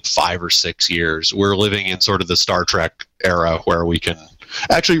 5 or 6 years. We're living in sort of the Star Trek era where we can.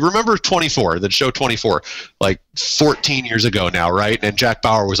 Actually, remember 24, the show 24, like 14 years ago now, right? And Jack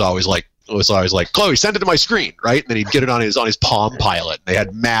Bauer was always like, Chloe, send it to my screen, right? And then he'd get it on his Palm Pilot. They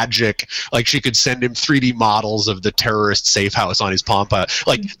had magic, like she could send him 3D models of the terrorist safe house on his Palm Pilot.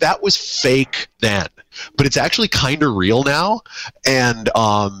 Like, that was fake then, but it's actually kind of real now. And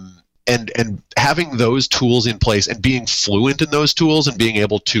having those tools in place and being fluent in those tools and being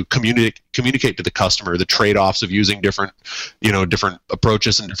able to communicate to the customer the trade-offs of using different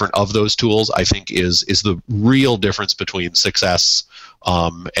approaches and different of those tools, I think is the real difference between success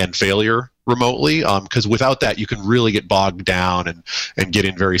and failure remotely, because without that you can really get bogged down and get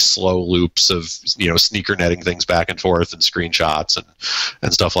in very slow loops of sneaker netting things back and forth and screenshots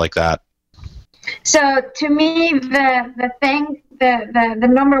and stuff like that. So to me, the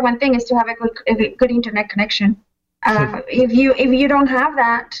number one thing is to have a good internet connection. If you don't have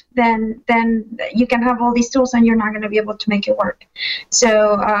that, then you can have all these tools and you're not going to be able to make it work.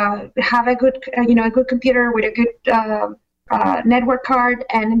 So have a good a good computer with a good network card,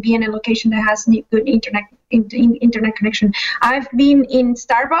 and be in a location that has good internet connection. I've been in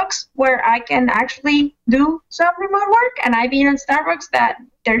Starbucks where I can actually do some remote work, and I've been in Starbucks that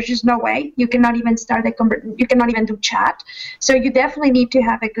there's just no way. You cannot even you cannot even do chat. So you definitely need to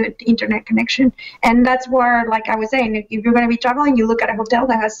have a good internet connection, and that's where, like I was saying, if you're going to be traveling, you look at a hotel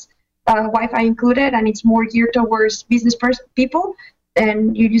that has Wi-Fi included and it's more geared towards business people,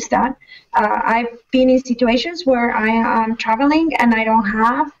 and you use that. I've been in situations where I am traveling and I don't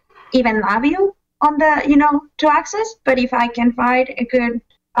have even LabVIEW on the, to access, but if I can find a good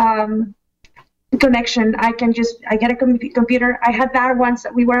connection, I get a computer. I had that once.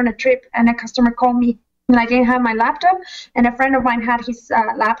 We were on a trip and a customer called me and I didn't have my laptop, and a friend of mine had his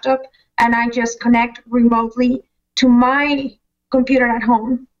laptop, and I just connect remotely to my computer at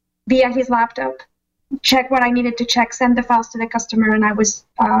home via his laptop, check what I needed to check, send the files to the customer, and I was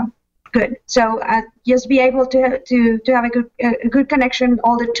good. So just be able to have a good connection,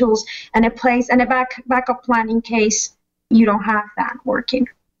 all the tools, and a place and a backup plan in case you don't have that working.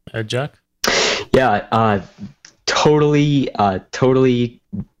 Jack? Yeah, totally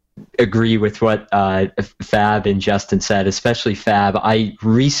agree with what Fab and Justin said, especially Fab. I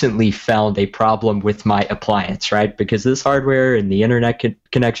recently found a problem with my appliance, right? Because this hardware and the internet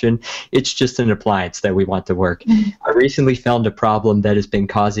connection, it's just an appliance that we want to work. I recently found a problem that has been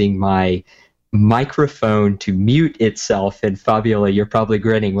causing my microphone to mute itself. And Fabiola, you're probably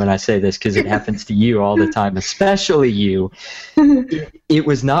grinning when I say this because it happens to you all the time, especially you. It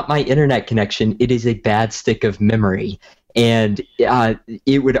was not my internet connection. It is a bad stick of memory. And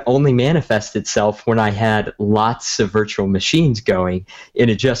it would only manifest itself when I had lots of virtual machines going. And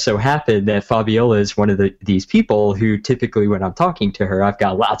it just so happened that Fabiola is one of these people who typically when I'm talking to her, I've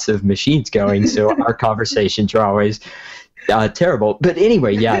got lots of machines going. So our conversations are always terrible. But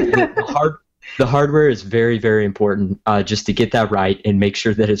anyway, yeah, The hardware is very, very important, just to get that right and make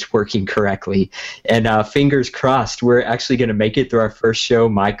sure that it's working correctly. And fingers crossed, we're actually going to make it through our first show,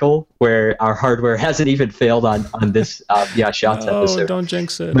 Michael, where our hardware hasn't even failed on this VI Shots episode. Oh, don't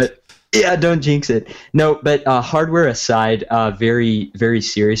jinx it. But yeah, don't jinx it. No, but hardware aside, very, very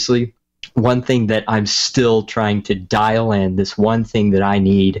seriously, one thing that I'm still trying to dial in, this one thing that I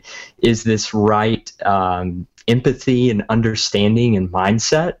need, is this right empathy and understanding and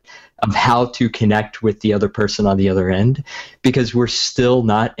mindset of how to connect with the other person on the other end, because we're still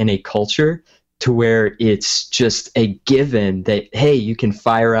not in a culture to where it's just a given that, hey, you can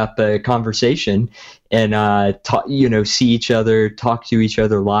fire up a conversation and see each other, talk to each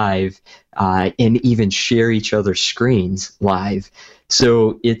other live, and even share each other's screens live.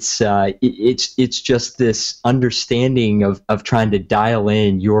 So it's just this understanding of trying to dial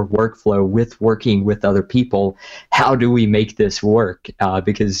in your workflow with working with other people. How do we make this work?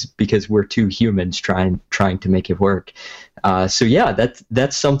 Because we're two humans trying to make it work. So yeah,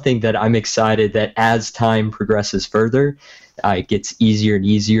 that's something that I'm excited that as time progresses further, it gets easier and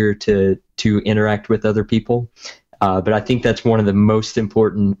easier to interact with other people. But I think that's one of the most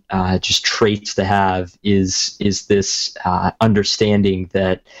important just traits to have is this understanding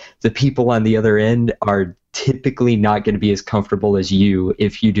that the people on the other end are typically not going to be as comfortable as you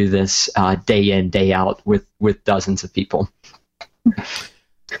if you do this day in, day out with dozens of people.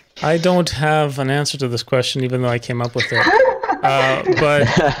 I don't have an answer to this question, even though I came up with it.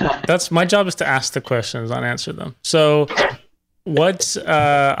 But that's my job, is to ask the questions, not answer them. So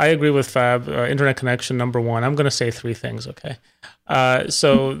I agree with Fab. Internet connection, number one. I'm going to say three things, okay?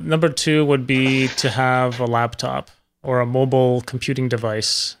 So number two would be to have a laptop or a mobile computing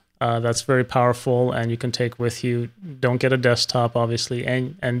device that's very powerful and you can take with you. Don't get a desktop, obviously,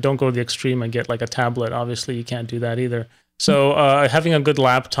 and don't go to the extreme and get like a tablet. Obviously, you can't do that either. So having a good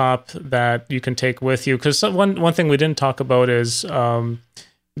laptop that you can take with you, because one thing we didn't talk about is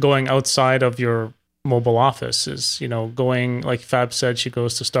going outside of your mobile office, is going, like Fab said, she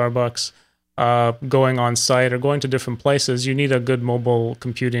goes to Starbucks, going on site or going to different places. You need a good mobile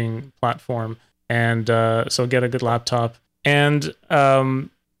computing platform, and so get a good laptop. And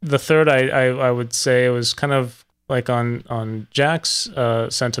the third, I would say, was kind of like on Jack's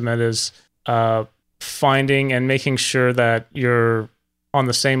sentiment, is finding and making sure that you're on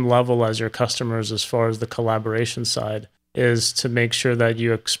the same level as your customers as far as the collaboration side, is to make sure that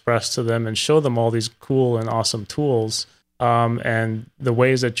you express to them and show them all these cool and awesome tools and the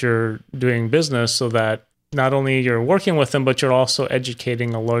ways that you're doing business, so that not only you're working with them, but you're also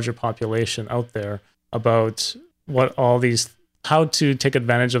educating a larger population out there about how to take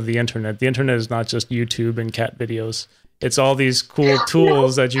advantage of the internet. The internet is not just YouTube and cat videos. It's all these cool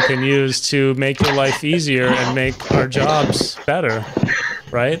tools that you can use to make your life easier and make our jobs better,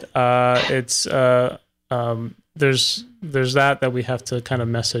 right? There's that we have to kind of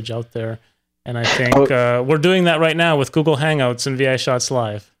message out there. And I think we're doing that right now with Google Hangouts and VI Shots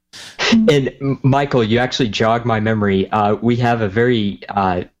Live. And Michael, you actually jogged my memory. We have a very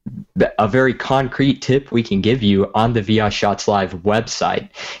concrete tip we can give you on the VI Shots Live website.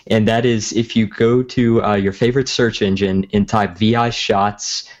 And that is, if you go to your favorite search engine and type VI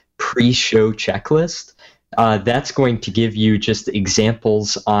Shots pre-show checklist, that's going to give you just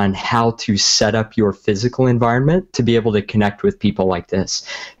examples on how to set up your physical environment to be able to connect with people like this.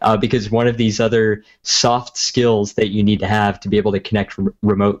 Because one of these other soft skills that you need to have to be able to connect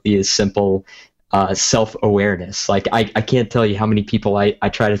remotely is simple self-awareness. Like I can't tell you how many people I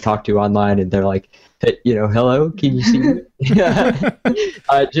try to talk to online and they're like, hey, hello, can you see me?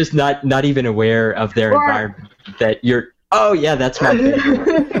 Just not even aware of their environment, that you're, oh yeah, that's my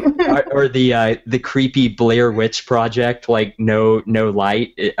favorite. or the creepy Blair Witch Project, like no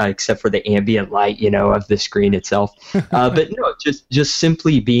light except for the ambient light, of the screen itself. But no, just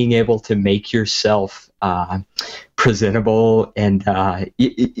simply being able to make yourself presentable and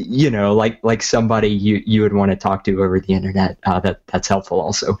like somebody you would want to talk to over the internet. That's helpful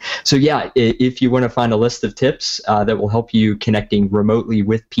also. So yeah, if you want to find a list of tips that will help you connecting remotely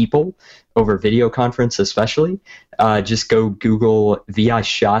with people over video conference especially, just go Google VI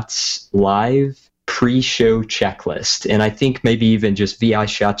Shots Live pre-show checklist, and I think maybe even just VI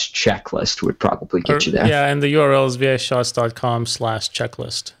Shots checklist would probably get you there. Yeah, and the URL is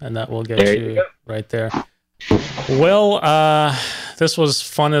vishots.com/checklist, and that will get you right there. Well, this was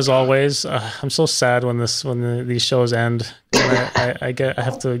fun as always. I'm so sad when these shows end. I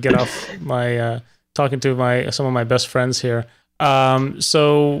have to get off my talking to some of my best friends here.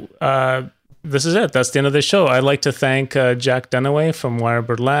 This is it. That's the end of the show. I'd like to thank Jack Dunaway from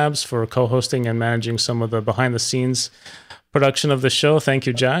Wirebird Labs for co-hosting and managing some of the behind-the-scenes production of the show. Thank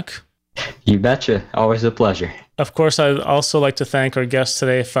you, Jack. You betcha. Always a pleasure. Of course, I'd also like to thank our guest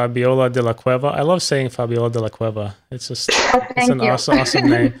today, Fabiola de la Cueva. I love saying Fabiola de la Cueva. It's just it's an awesome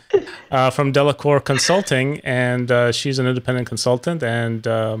name. From Delacour Consulting, and she's an independent consultant, and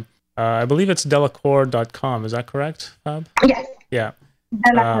I believe it's delacour.com. Is that correct, Fab? Yes. Yeah.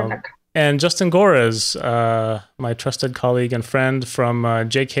 Delacour.com. And Justin Goeres, my trusted colleague and friend from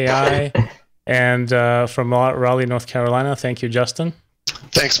JKI and from Raleigh, North Carolina. Thank you, Justin.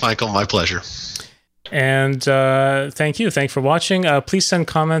 Thanks, Michael. My pleasure. And thank you. Thanks for watching. Please send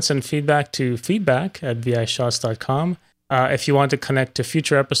comments and feedback to feedback@vishots.com. If you want to connect to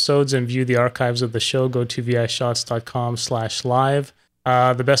future episodes and view the archives of the show, go to vishots.com/live.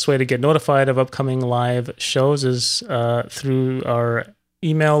 The best way to get notified of upcoming live shows is through our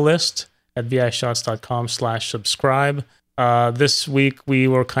email list at vishots.com/subscribe. This week we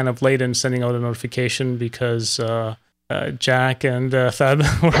were kind of late in sending out a notification because Jack and Fab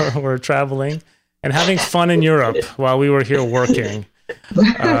were traveling and having fun in Europe while we were here working.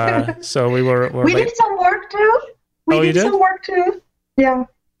 So we late. Did some work too. We did some work too. Yeah.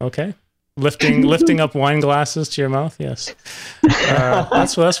 Okay. Lifting up wine glasses to your mouth. Yes.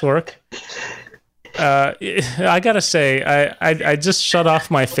 That's work. I gotta say, I just shut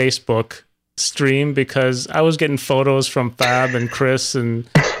off my Facebook stream because I was getting photos from Fab and Chris and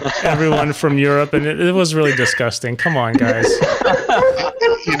everyone from Europe, and it was really disgusting. Come on, guys.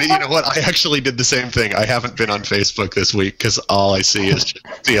 You know what? I actually did the same thing. I haven't been on Facebook this week because all I see is just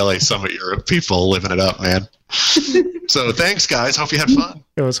the LA Summit Europe people living it up, man. So thanks, guys. Hope you had fun.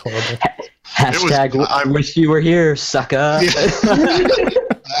 It was horrible. Hashtag I wish you were here, sucker. Yeah.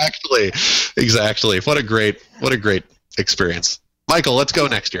 Exactly. What a great experience. Michael, let's go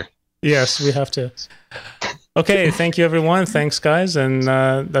next year. Yes, we have to. Okay, thank you, everyone. Thanks, guys. And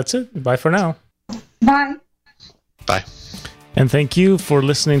that's it. Bye for now. Bye. Bye. And thank you for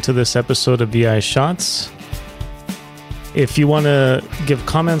listening to this episode of VI Shots. If you want to give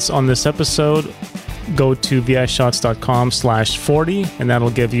comments on this episode, go to vishots.com/40, and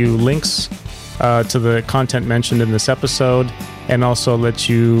that'll give you links to the content mentioned in this episode, and also let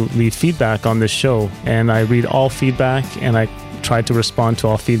you leave feedback on this show. And I read all feedback, and I try to respond to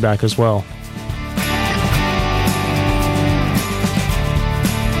all feedback as well.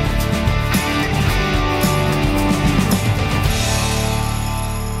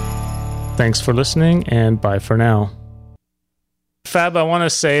 Thanks for listening, and bye for now. Fab, I want to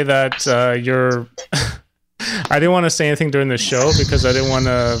say that you're... I didn't want to say anything during the show because I didn't want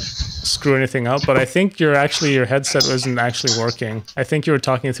to screw anything up, but I think your headset wasn't actually working. I think you were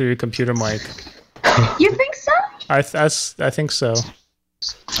talking through your computer mic. You think so? I think so.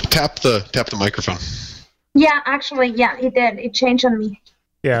 Tap the microphone. Yeah, actually, yeah, it did. It changed on me.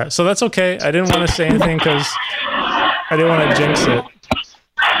 Yeah, so that's okay. I didn't want to say anything because I didn't want to jinx it.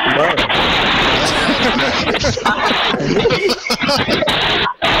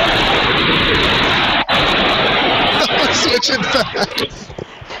 Switch it back.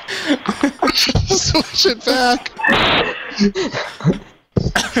 Switch it back.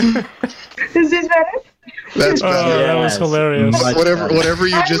 Is this better? That's better. Oh, that was hilarious. Whatever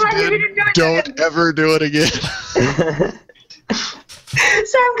you just did, don't ever do it again.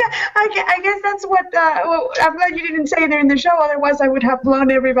 So I guess that's what. I'm glad you didn't say there in the show. Otherwise, I would have blown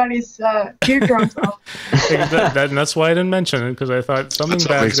everybody's eardrums off. That's why I didn't mention it, because I thought something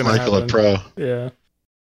bad is going to happen. That's what makes Michael a pro. Yeah.